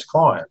advice for those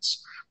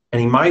clients. And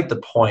he made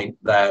the point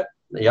that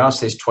he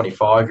asked this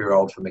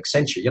 25-year-old from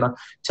Accenture,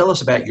 tell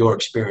us about your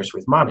experience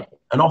with money.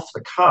 And off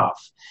the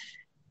cuff,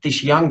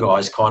 this young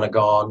guy's kind of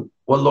gone,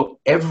 well, look,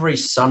 every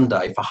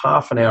Sunday for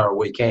half an hour a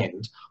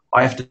weekend,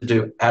 I have to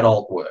do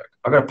adult work.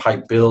 I've got to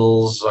pay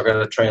bills. I've got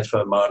to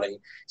transfer money. He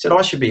said,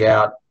 I should be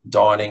out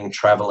dining,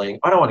 traveling.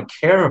 I don't want to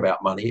care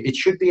about money. It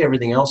should be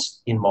everything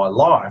else in my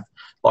life,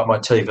 like my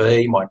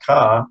TV, my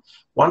car.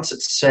 Once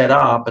it's set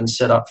up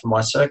for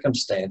my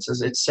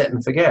circumstances, it's set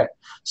and forget.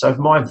 So if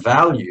my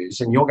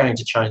values, and you're going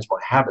to change my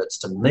habits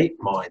to meet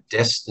my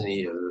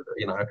destiny of,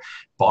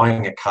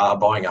 buying a car,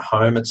 buying a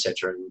home,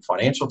 etc., in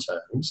financial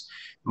terms,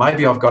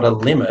 maybe I've got a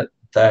limit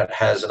that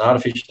has an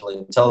artificial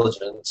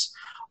intelligence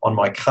on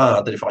my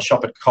card that if I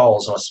shop at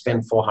Coles and I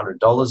spend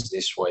 $400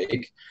 this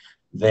week,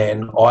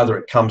 then either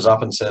it comes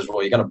up and says,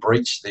 well, you're going to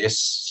breach this,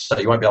 so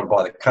you won't be able to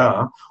buy the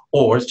car,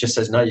 or it just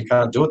says, no, you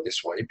can't do it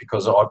this week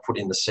because I put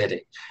in the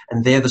setting.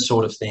 And they're the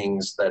sort of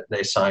things that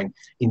they're saying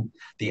in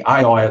the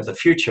AI of the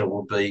future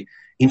will be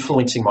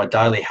influencing my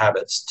daily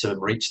habits to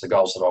reach the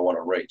goals that I want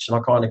to reach. And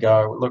I kind of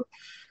go, look,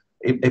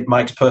 it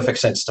makes perfect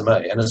sense to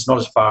me, and it's not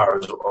as far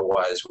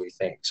away as we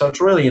think. So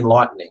it's really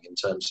enlightening in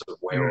terms of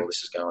where all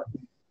this is going.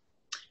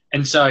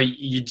 And so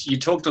you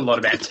talked a lot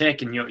about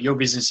tech, and your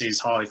business is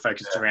highly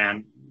focused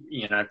around,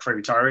 you know,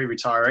 pre-retiree,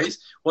 retirees.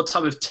 What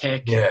type of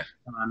tech do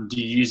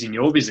you use in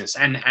your business?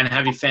 And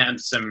have you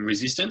found some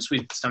resistance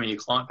with some of your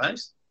client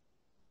base?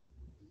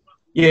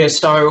 Yeah,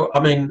 so, I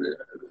mean,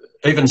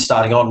 even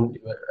starting on,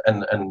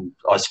 and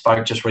I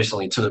spoke just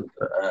recently to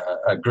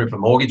a group of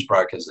mortgage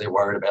brokers. They're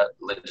worried about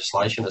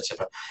legislation,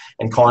 etc.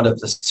 And kind of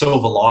the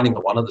silver lining,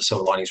 one of the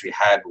silver linings we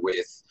had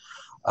with,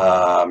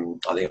 I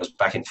think it was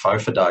back in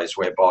FOFA days,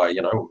 whereby,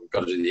 you know, we've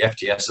got to do the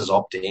FTSs,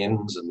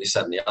 opt-ins, and this,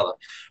 that, and the other.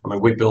 I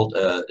mean,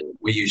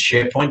 we use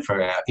SharePoint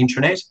for our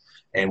intranet,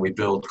 and we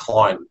build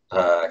client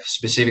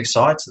specific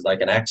sites that they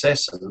can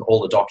access, and all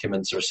the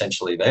documents are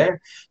essentially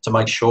there to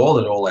make sure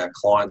that all our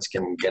clients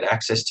can get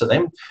access to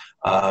them.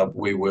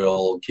 We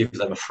will give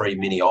them a free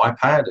mini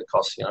iPad. It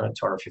costs, you know,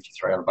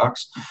 $250,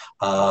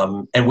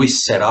 $300. And we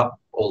set up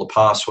all the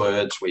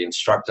passwords. We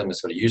instruct them.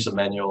 It's got a user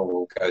manual.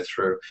 We'll go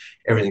through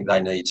everything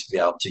they need to be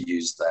able to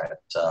use that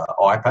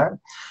iPad.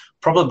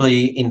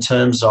 Probably in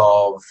terms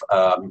of,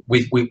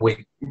 we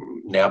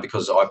now,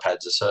 because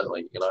iPads are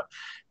certainly, you know,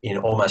 in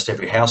almost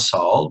every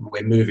household,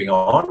 we're moving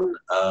on.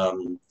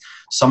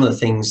 Some of the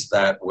things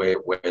that we're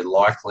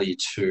likely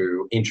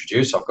to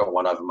introduce, I've got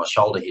one over my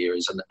shoulder here,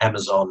 is an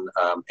Amazon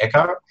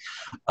Echo.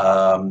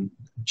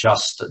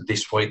 Just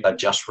this week, they've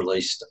just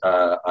released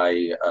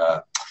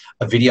a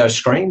video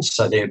screen,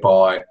 so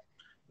thereby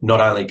not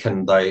only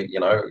can they, you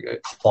know,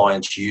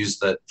 clients use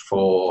that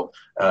for,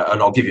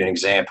 and I'll give you an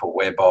example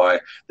whereby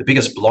the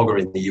biggest blogger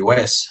in the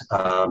US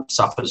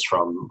suffers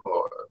from,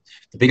 or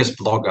the biggest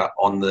blogger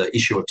on the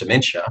issue of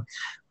dementia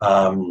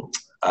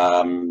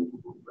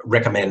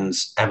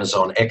recommends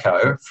Amazon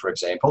Echo, for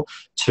example,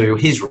 to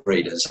his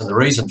readers. And the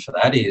reason for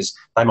that is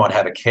they might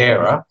have a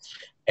carer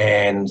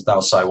and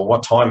they'll say, well,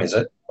 what time is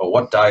it? Or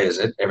what day is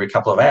it? Every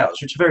couple of hours,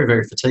 which is very,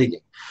 very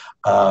fatiguing.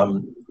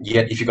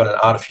 Yet if you've got an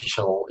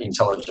artificial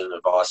intelligent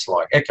device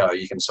like Echo,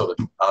 you can sort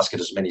of ask it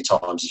as many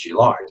times as you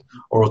like.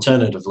 Or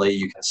alternatively,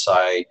 you can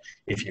say,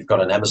 if you've got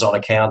an Amazon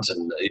account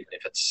and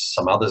if it's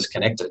some others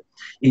connected,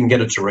 you can get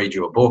it to read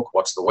you a book.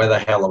 What's the weather?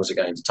 How long is it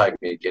going to take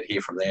me to get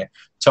here from there?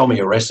 Tell me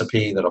a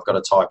recipe that I've got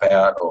to type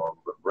out or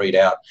read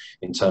out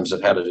in terms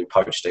of how to do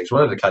poached eggs,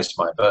 whatever the case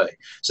may be.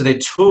 So they're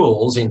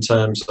tools in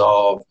terms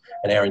of,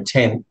 and our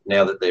intent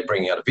now that they're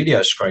bringing out a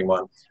video screen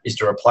one is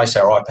to replace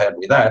our iPad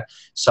with that,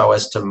 so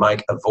as to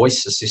make a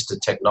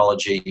voice-assisted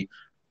technology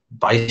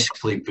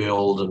basically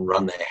build and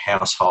run their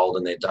household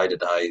and their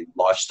day-to-day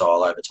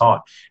lifestyle over time.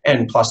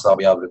 And plus they'll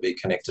be able to be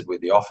connected with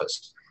the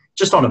office.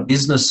 Just on a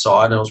business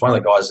side, and it was one of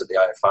the guys at the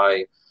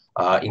AFA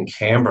in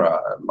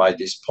Canberra made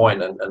this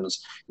point, and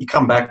you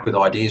come back with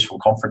ideas from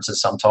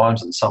conferences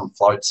sometimes, and some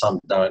float, some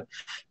don't.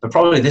 But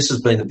probably this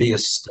has been the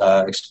biggest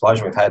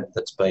explosion we've had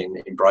that's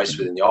been embraced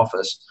within the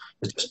office.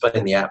 It's just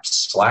been the app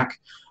Slack.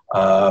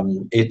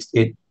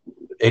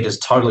 It has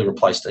totally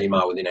replaced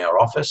email within our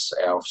office.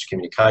 Our office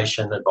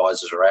communication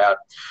advisors are out.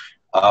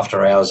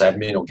 After hours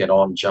admin will get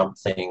on, jump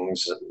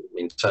things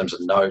in terms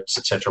of notes,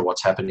 etc.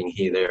 What's happening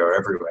here, there, or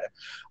everywhere.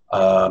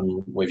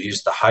 We've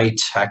used the Hey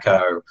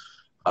Taco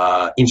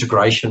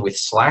integration with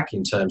Slack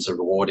in terms of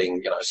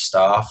rewarding, you know,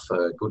 staff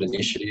for good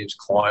initiatives,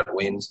 client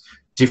wins,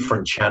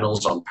 different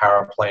channels on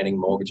para planning,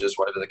 mortgages,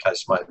 whatever the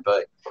case may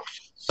be.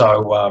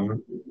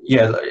 So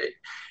yeah,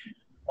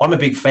 I'm a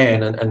big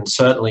fan, and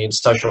certainly in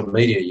social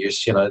media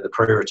use, you know, the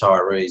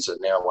pre-retirees are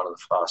now one of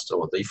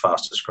the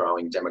fastest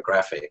growing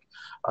demographic.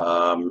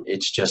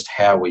 It's just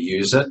how we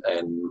use it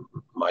and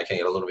making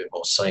it a little bit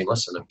more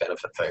seamless and a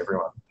benefit for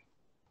everyone.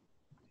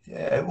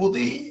 Yeah, well,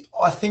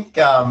 I think,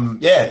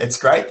 yeah, it's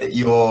great that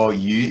you're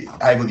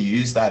able to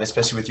use that,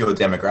 especially with your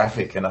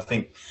demographic. And I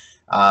think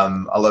a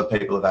lot of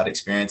people have had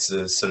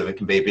experiences, sort of, it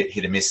can be a bit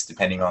hit and miss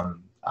depending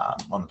on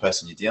the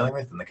person you're dealing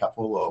with and the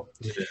couple, or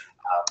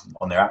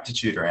on their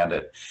aptitude around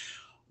it.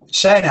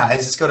 Shane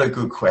Hayes has got a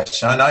good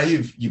question. I know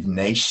you've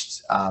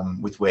niched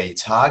with where you're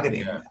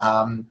targeting.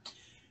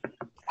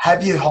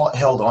 Have you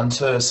held on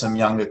to some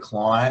younger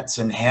clients,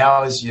 and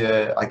how has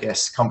your, I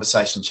guess,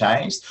 conversation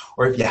changed?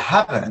 Or if you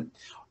haven't,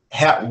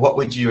 what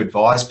would you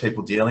advise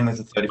people dealing with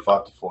a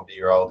 35 to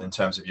 40-year-old in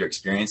terms of your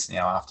experience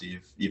now after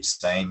you've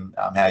seen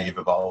how you've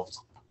evolved?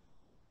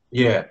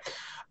 Yeah.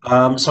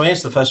 So I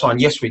answer the first one.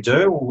 Yes, we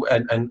do,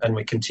 and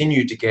we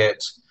continue to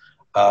get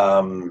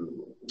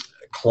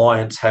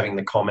clients having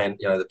the comment,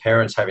 you know, the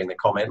parents having the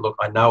comment, look,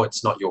 I know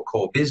it's not your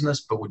core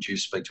business, but would you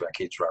speak to our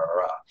kids, rah,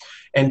 rah, rah.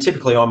 And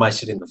typically I may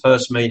sit in the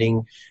first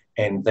meeting,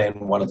 and then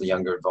one of the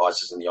younger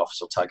advisors in the office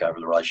will take over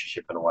the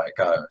relationship, and away it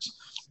goes.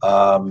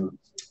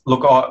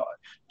 Look,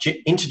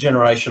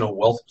 intergenerational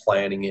wealth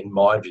planning, in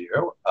my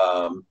view,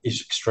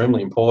 is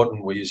extremely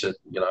important. We use it,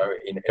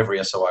 in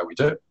every SOA we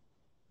do.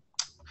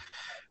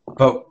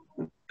 But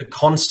the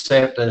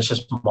concept, and it's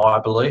just my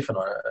belief, and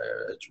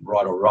it's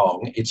right or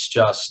wrong, it's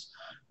just,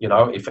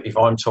 if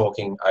I'm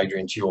talking,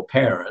 Adrian, to your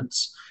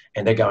parents,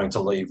 and they're going to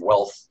leave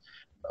wealth,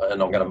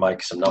 and I'm going to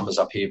make some numbers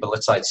up here, but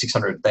let's say it's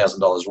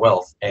 $600,000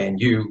 wealth, and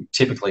you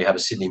typically have a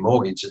Sydney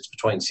mortgage that's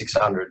between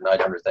 $600,000 and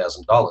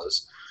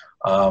 $800,000.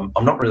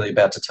 I'm not really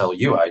about to tell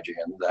you,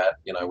 Adrian, that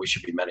we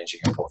should be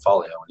managing a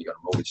portfolio when you've got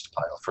a mortgage to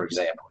pay off, for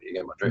example. You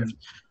get my drift.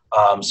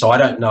 So I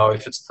don't know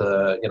if it's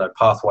the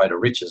pathway to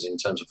riches in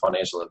terms of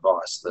financial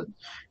advice that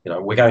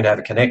we're going to have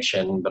a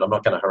connection, but I'm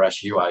not going to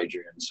harass you,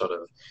 Adrian, sort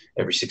of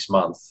every 6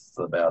 months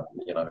about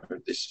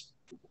this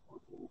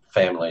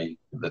family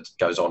that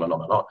goes on and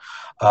on and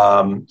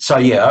on. So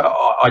yeah,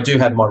 I do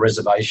have my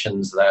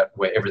reservations that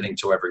we're everything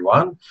to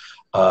everyone.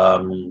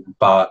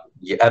 But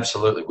yeah,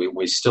 absolutely,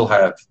 we still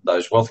have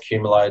those wealth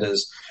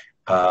accumulators.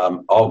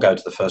 I'll go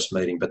to the first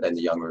meeting, but then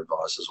the younger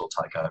advisors will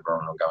take over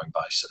on an ongoing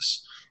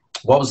basis.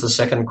 What was the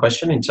second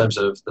question in terms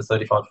of the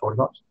 35 to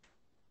 45?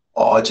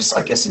 Oh, just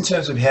I guess in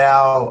terms of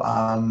how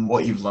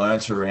what you've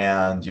learned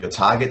around your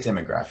target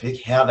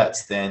demographic, how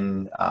that's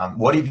then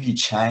what have you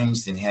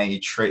changed in how you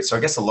treat? So I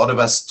guess a lot of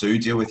us do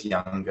deal with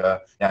younger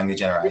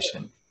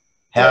generation.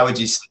 How would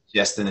you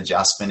suggest an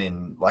adjustment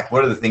in, like,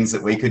 what are the things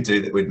that we could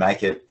do that would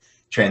make it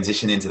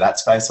transition into that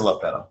space a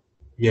lot better?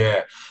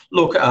 Yeah,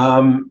 look,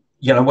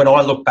 when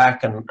I look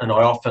back and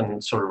I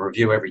often sort of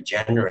review every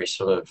January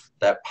sort of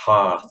that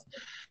path.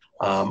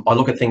 I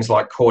look at things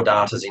like core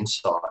data's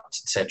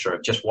insights, etc.,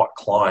 just what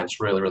clients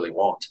really, really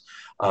want.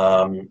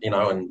 And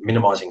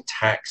minimising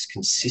tax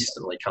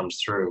consistently comes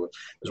through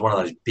as one of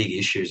those big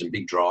issues and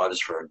big drivers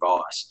for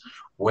advice.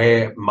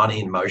 Where money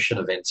in motion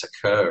events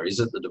occur is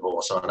at the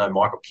divorce. I know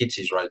Michael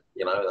Kitsy's wrote,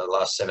 the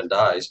last 7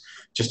 days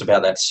just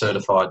about that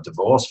certified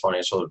divorce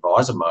financial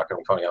advisor market.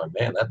 I'm kind of going,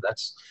 man,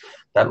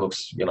 that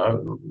looks,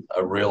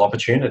 a real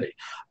opportunity.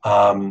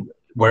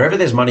 Wherever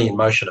there's money in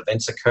motion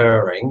events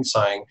occurring,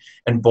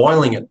 and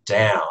boiling it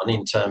down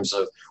in terms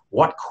of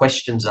what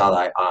questions are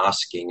they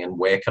asking and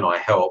where can I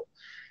help?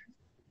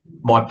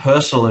 My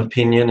personal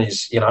opinion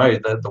is,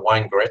 the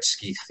Wayne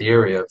Gretzky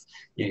theory of,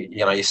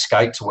 you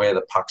skate to where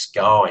the puck's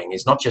going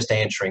is not just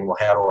answering, well,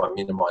 how do I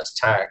minimise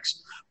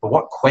tax, but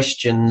what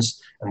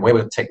questions and where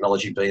will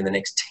technology be in the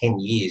next 10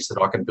 years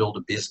that I can build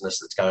a business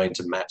that's going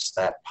to match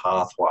that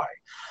pathway?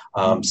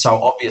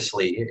 So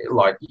obviously,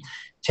 like,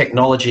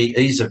 technology,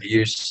 ease of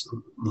use,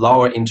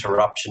 lower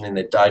interruption in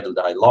their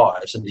day-to-day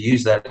lives, and to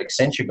use that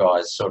Accenture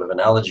guy's sort of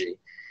analogy,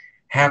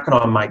 how can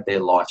I make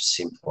their life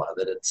simpler,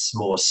 that it's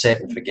more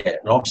set and forget?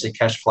 And obviously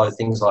cash flow,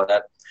 things like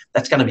that,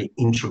 that's going to be an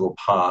integral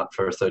part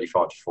for a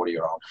 35 to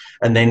 40-year-old.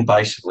 And then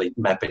basically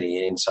mapping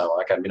it in, so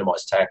okay,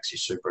 minimise tax, your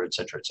super, et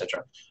cetera,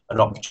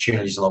 and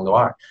opportunities along the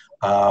way.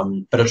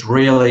 But it's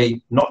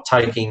really not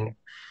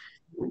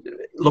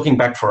looking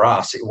back for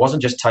us, it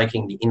wasn't just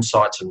taking the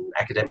insights and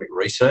academic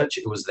research,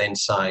 it was then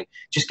saying,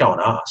 just go and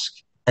ask.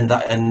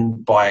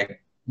 And by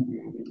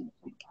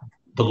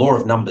the law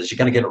of numbers, you're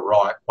going to get it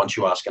right once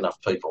you ask enough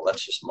people.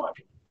 That's just my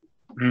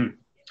opinion.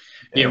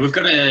 Yeah, we've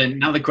got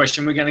another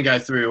question. We're going to go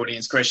through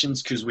audience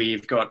questions because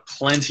we've got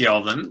plenty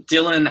of them.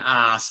 Dylan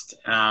asked,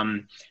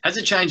 has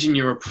a change in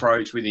your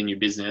approach within your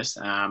business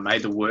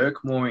made the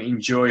work more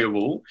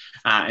enjoyable?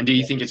 And do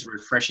you think it's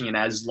refreshing and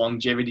adds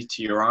longevity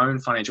to your own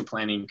financial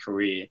planning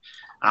career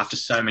after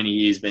so many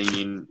years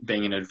being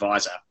an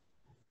advisor?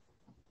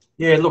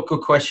 Yeah, look,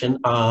 good question.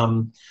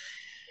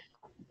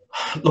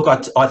 Look,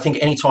 I think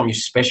anytime you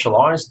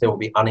specialise, there will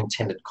be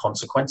unintended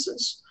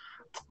consequences.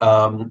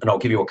 And I'll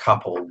give you a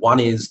couple.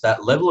 One is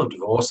that level of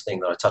divorce thing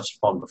that I touched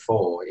upon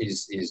before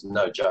is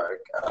no joke.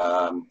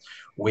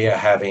 We are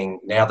having,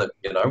 now that,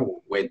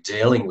 we're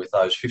dealing with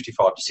those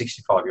 55 to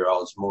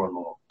 65-year-olds more and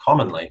more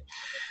commonly,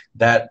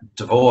 that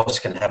divorce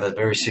can have a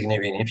very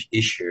significant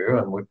issue,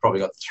 and we've probably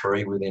got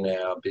 3 within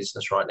our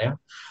business right now.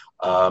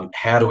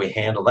 How do we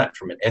handle that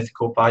from an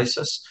ethical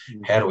basis?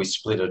 How do we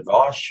split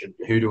advice?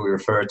 Who do we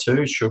refer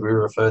to? Should we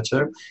refer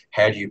to?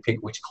 How do you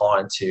pick which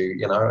client to,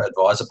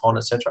 advise upon,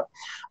 etc.?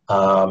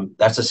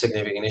 That's a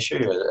significant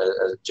issue,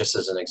 just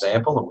as an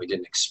example, and we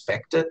didn't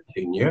expect it.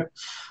 Who knew?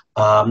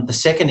 The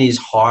second is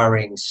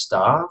hiring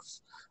staff.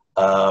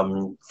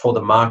 For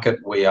the market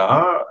we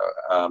are,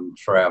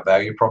 for our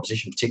value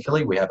proposition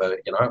particularly, we have a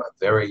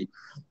very,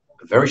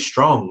 very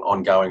strong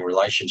ongoing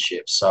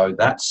relationship. So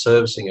that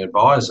servicing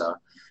advisor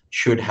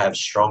should have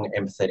strong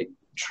empathetic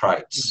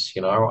traits.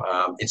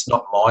 It's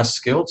not my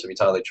skill, to be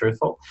totally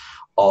truthful,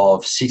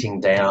 of sitting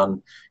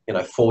down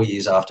 4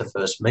 years after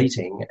first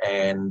meeting,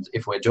 and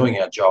if we're doing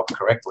our job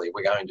correctly,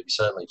 we're going to be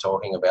certainly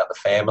talking about the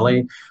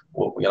family,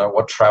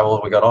 what travel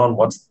have we got on,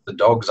 what's the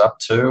dog's up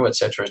to,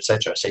 etc.,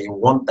 etc. So you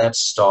want that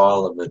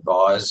style of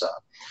advisor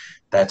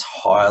that's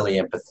highly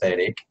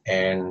empathetic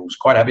and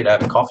quite happy to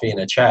have a coffee and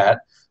a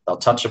chat. They'll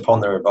touch upon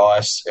their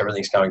advice,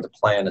 everything's going to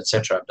plan,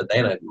 etc. But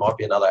then it might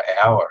be another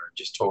hour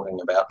just talking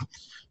about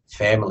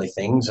family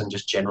things and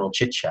just general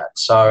chit chat.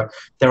 So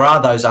there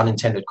are those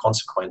unintended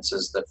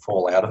consequences that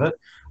fall out of it.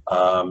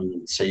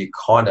 So you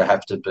kind of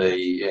have to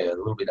be a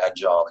little bit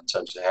agile in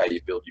terms of how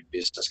you build your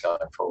business going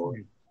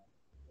forward.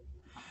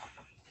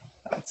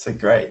 That's a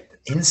great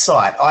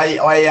insight.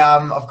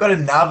 I've got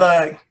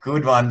another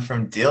good one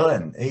from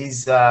Dylan.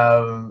 He's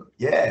thrown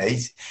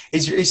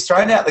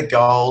out the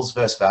goals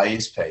versus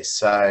values piece.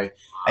 So,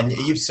 and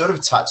you've sort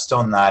of touched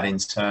on that in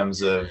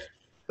terms of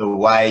the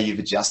way you've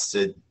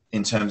adjusted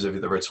in terms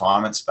of the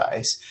retirement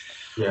space.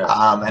 Yeah.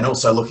 And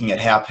also looking at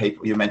how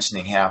people, you're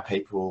mentioning how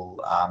people,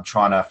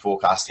 trying to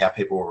forecast how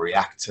people will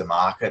react to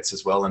markets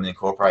as well and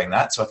incorporating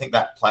that. So I think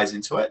that plays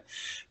into it.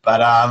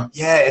 But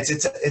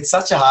it's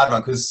such a hard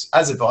one because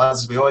as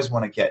advisors, we always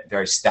want to get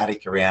very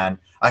static around,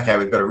 okay,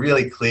 we've got a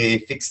really clear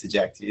fixed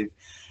objective.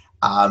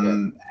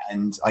 And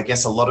I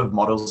guess a lot of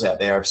models out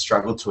there have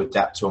struggled to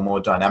adapt to a more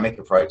dynamic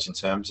approach in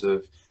terms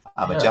of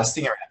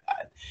adjusting around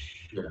that.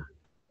 Yeah.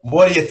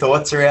 What are your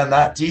thoughts around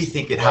that? Do you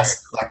think it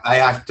has, like, they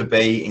have to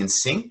be in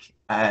sync?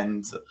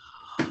 And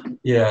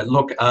yeah,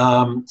 look,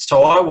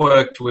 so I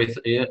worked with,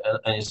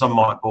 and he's on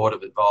my board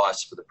of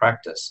advice for the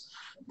practice,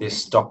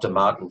 this Dr.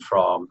 Martin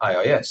from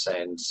AIS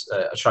and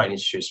Australian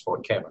Institute of Sport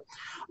and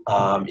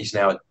Cameron. He's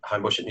now at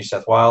Homebush at New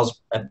South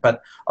Wales,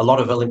 but a lot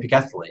of Olympic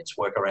athletes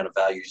work around a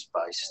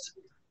values-based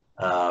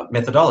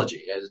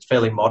methodology. It's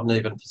fairly modern,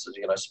 even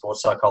for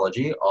sports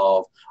psychology,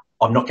 of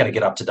I'm not going to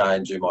get up today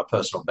and do my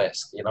personal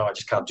best. I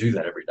just can't do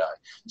that every day.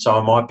 So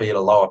I might be at a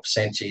lower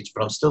percentage,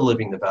 but I'm still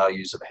living the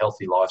values of a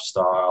healthy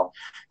lifestyle,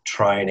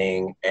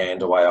 training,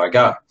 and away I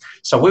go.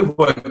 So we've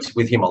worked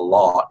with him a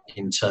lot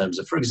in terms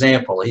of, for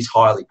example, he's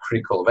highly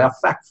critical of our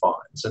fact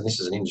finds, and this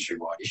is an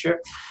industry-wide issue,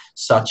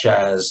 such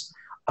as,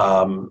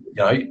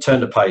 you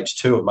turn to page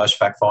 2 of most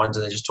fact finds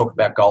and they just talk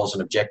about goals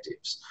and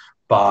objectives.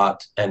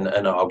 But, and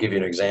I'll give you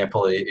an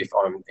example, if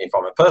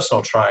I'm a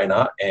personal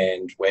trainer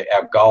and where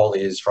our goal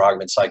is, for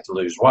argument's sake, to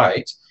lose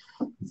weight,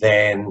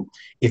 then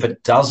if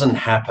it doesn't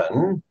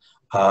happen,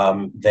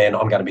 then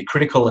I'm going to be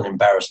critical and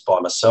embarrassed by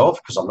myself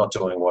because I'm not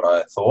doing what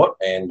I thought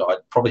and I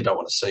probably don't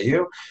want to see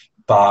you.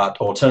 But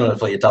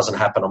alternatively, it doesn't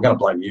happen, I'm going to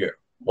blame you.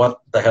 What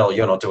the hell,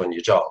 you're not doing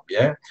your job,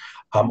 yeah?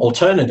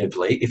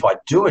 Alternatively, if I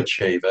do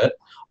achieve it,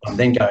 I'm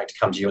then going to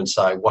come to you and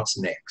say, what's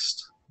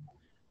next?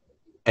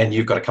 And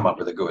you've got to come up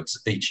with the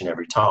goods each and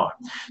every time.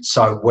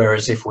 So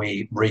whereas if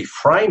we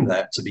reframe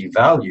that to be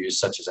values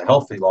such as a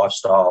healthy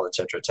lifestyle, et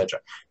cetera,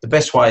 the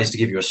best way is to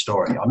give you a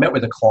story. I met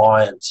with a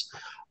client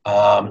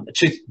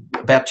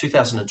about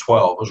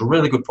 2012. It was a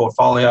really good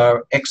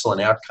portfolio, excellent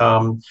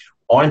outcome.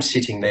 I'm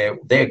sitting there.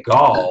 Their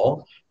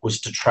goal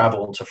was to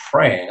travel to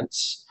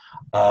France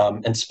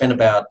and spend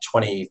about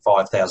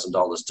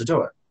 $25,000 to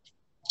do it.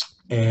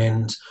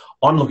 And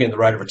I'm looking at the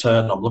rate of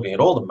return, I'm looking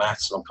at all the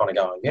maths, and I'm kind of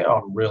going, yeah,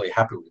 I'm really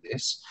happy with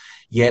this.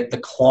 Yet the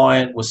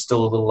client was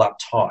still a little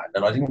uptight,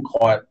 and I didn't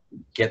quite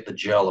get the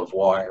gel of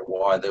why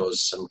there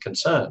was some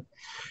concern.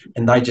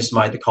 And they just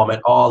made the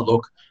comment, oh,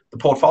 look, the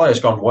portfolio's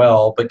gone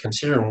well, but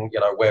considering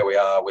where we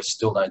are, we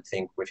still don't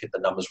think we've hit the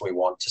numbers we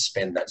want to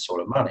spend that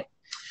sort of money.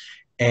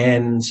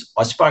 And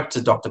I spoke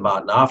to Dr.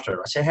 Martin after, and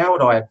I said, how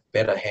would I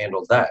better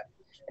handle that?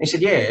 He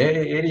said, yeah,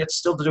 it's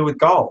still to do with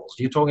goals.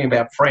 You're talking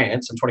about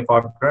France and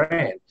 25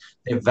 grand.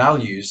 Their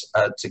values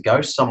are to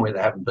go somewhere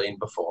they haven't been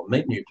before,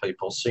 meet new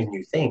people, see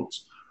new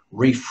things,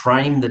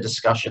 reframe the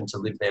discussion to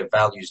live their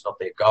values, not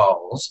their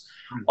goals.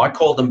 I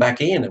called them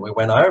back in and we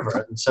went over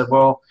it and said,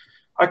 well,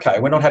 okay,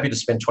 we're not happy to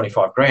spend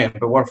 25 grand,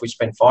 but what if we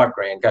spend 5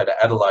 grand, go to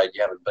Adelaide,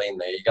 you haven't been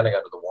there, you're going to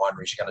go to the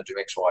wineries, you're going to do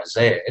X, Y,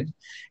 Z,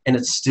 and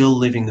it's still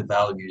living the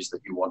values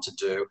that you want to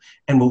do,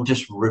 and we'll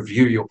just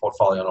review your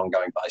portfolio on an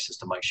ongoing basis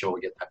to make sure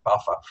we get that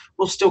buffer.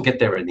 We'll still get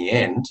there in the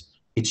end.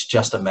 It's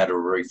just a matter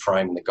of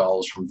reframing the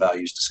goals from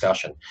values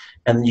discussion.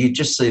 And you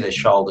just see their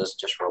shoulders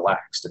just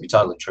relax, to be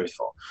totally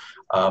truthful.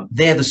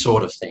 They're the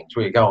sort of things.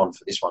 We could go on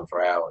for this one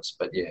for hours,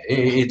 but yeah,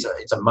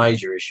 it's a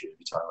major issue, to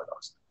be totally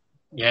honest.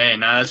 Yeah,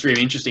 no, that's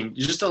really interesting.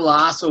 Just a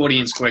last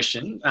audience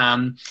question,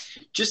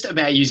 just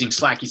about using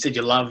Slack. You said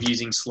you love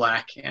using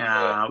Slack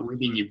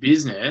within your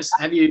business.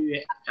 Have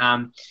you,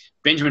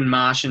 Benjamin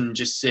Martian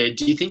just said,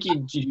 do you think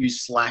you'd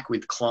use Slack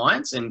with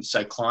clients and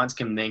so clients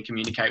can then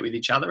communicate with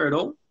each other at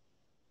all?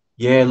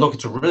 Yeah, look,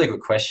 it's a really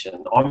good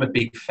question. I'm a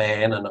big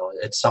fan and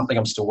it's something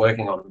I'm still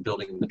working on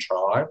building the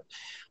tribe.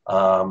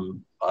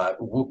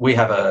 We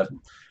have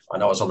I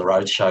know I was on the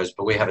road shows,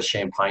 but we have a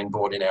champagne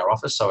board in our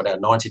office. So at our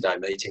 90-day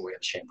meeting, we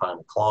have champagne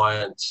with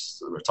clients,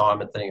 the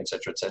retirement thing, et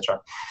cetera, et cetera.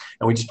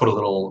 And we just put a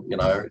little,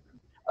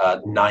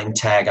 name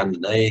tag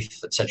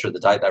underneath, et cetera, the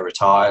date they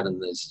retired. And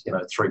there's,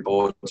 3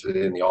 boards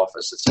within the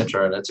office, et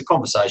cetera. And it's a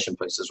conversation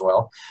piece as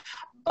well.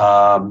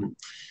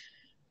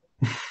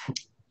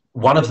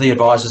 One of the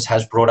advisors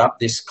has brought up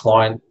this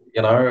client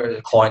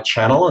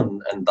channel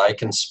and they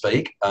can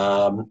speak.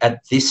 At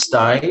this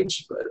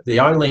stage, the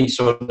only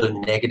sort of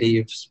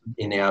negatives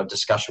in our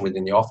discussion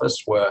within the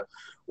office were,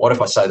 what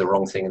if I say the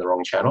wrong thing in the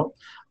wrong channel?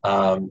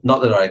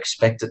 Not that I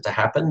expect it to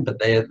happen,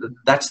 but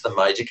that's the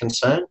major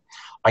concern.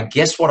 I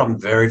guess what I'm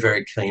very,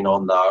 very keen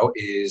on, though,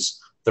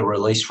 is the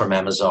release from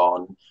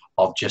Amazon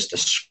of just a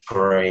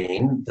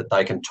screen that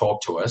they can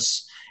talk to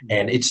us.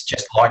 And it's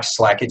just like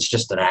Slack. It's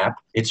just an app.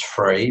 It's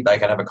free. They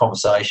can have a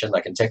conversation.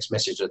 They can text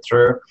message it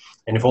through.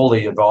 And if all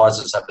the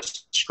advisors have a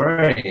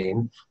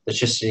screen that's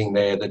just sitting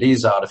there that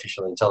is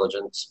artificial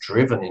intelligence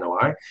driven in a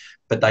way,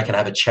 but they can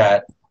have a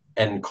chat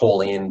and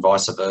call in,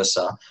 vice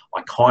versa.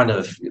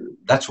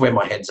 That's where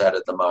my head's at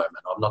the moment.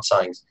 I'm not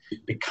saying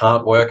it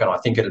can't work, and I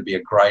think it'd be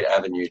a great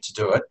avenue to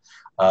do it,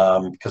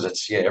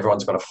 because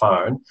everyone's got a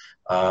phone.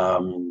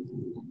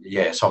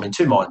 So I'm in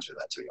two minds with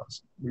that, to be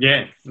honest.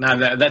 Yeah,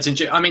 no, that's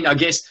interesting. I mean, I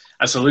guess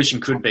a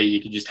solution could be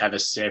you could just have a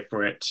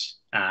separate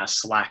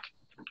Slack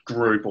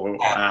group, or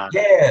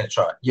that's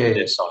right.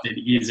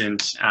 It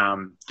isn't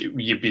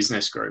your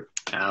business group,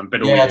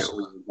 but all your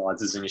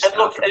advisors and your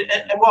staff.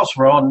 And whilst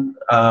we're on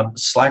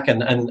Slack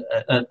and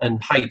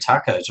Hey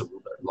Taco is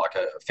like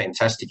a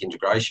fantastic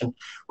integration.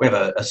 We have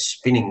a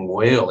spinning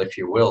wheel, if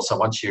you will. So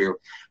once you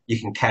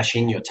can cash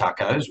in your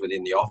tacos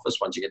within the office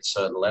once you get to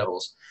certain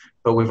levels.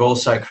 But we've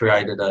also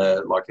created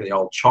like the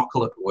old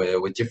chocolate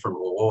wheel with different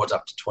rewards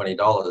up to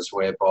 $20,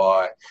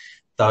 whereby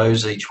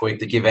those each week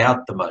to give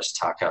out the most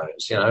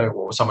tacos,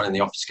 or someone in the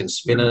office can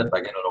spin it,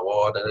 they get an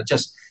award, and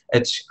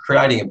it's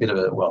creating a bit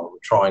of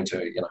trying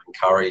to,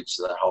 encourage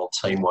the whole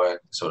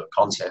teamwork sort of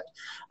concept.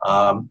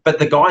 But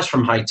the guys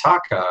from Hey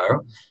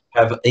Taco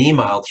have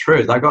emailed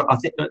through. They got, I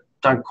think,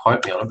 don't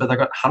quote me on it, but they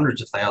got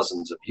hundreds of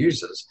thousands of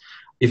users,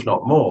 if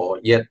not more.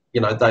 Yet,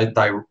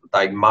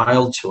 they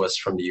mailed to us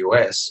from the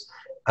US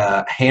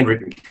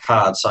handwritten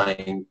card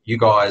saying, you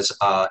guys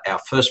are our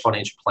first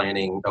financial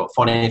planning or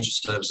financial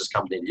services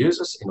company to use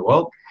us in the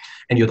world,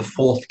 and you're the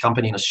fourth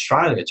company in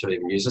Australia to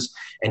even use us,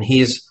 and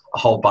here's a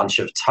whole bunch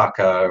of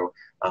taco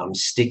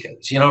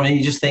stickers. You know what I mean?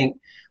 You just think,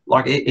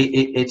 like,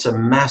 it's a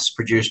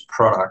mass-produced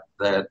product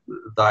that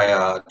they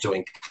are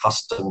doing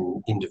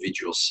custom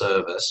individual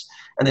service,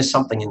 and there's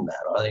something in that.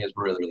 I think it's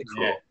really, really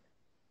cool.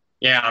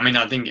 Yeah, I mean,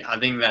 I think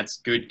that's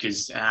good,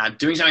 because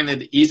doing something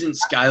that isn't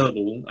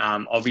scalable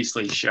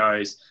obviously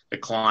shows the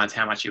clients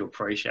how much you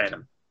appreciate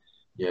them.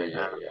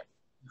 Yeah.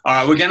 All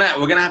right, we're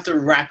gonna have to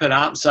wrap it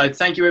up. So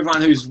thank you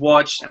everyone who's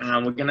watched.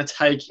 We're gonna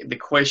take the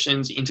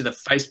questions into the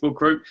Facebook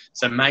group.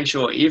 So make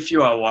sure, if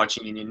you are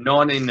watching and you're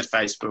not in the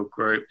Facebook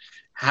group,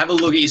 have a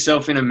look at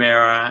yourself in a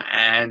mirror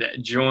and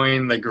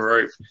join the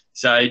group.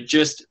 So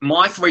just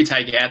my 3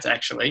 takeouts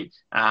actually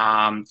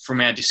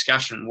from our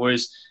discussion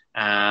was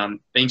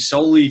being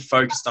solely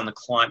focused on the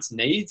client's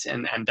needs,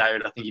 and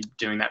David, I think you're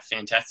doing that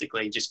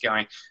fantastically. Just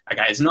going,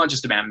 okay, it's not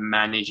just about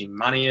managing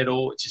money at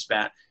all. It's just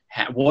about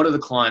what are the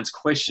client's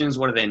questions,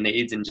 what are their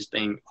needs, and just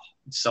being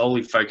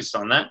solely focused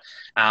on that.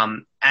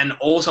 And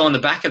also on the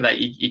back of that,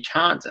 you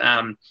can't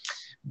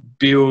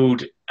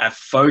build a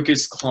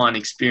focused client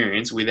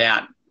experience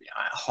without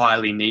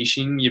highly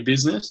niching your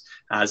business.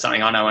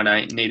 Something I know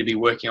I need to be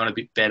working on a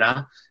bit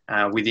better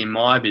within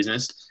my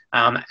business.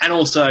 And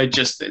also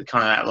just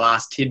kind of that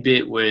last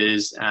tidbit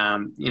was,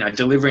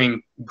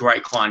 delivering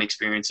great client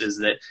experiences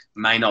that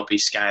may not be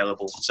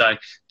scalable. So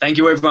thank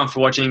you everyone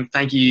for watching.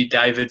 Thank you,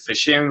 David, for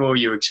sharing all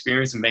your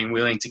experience and being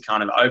willing to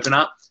kind of open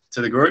up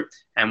to the group.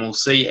 And we'll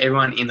see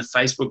everyone in the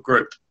Facebook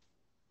group.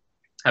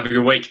 Have a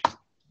good week.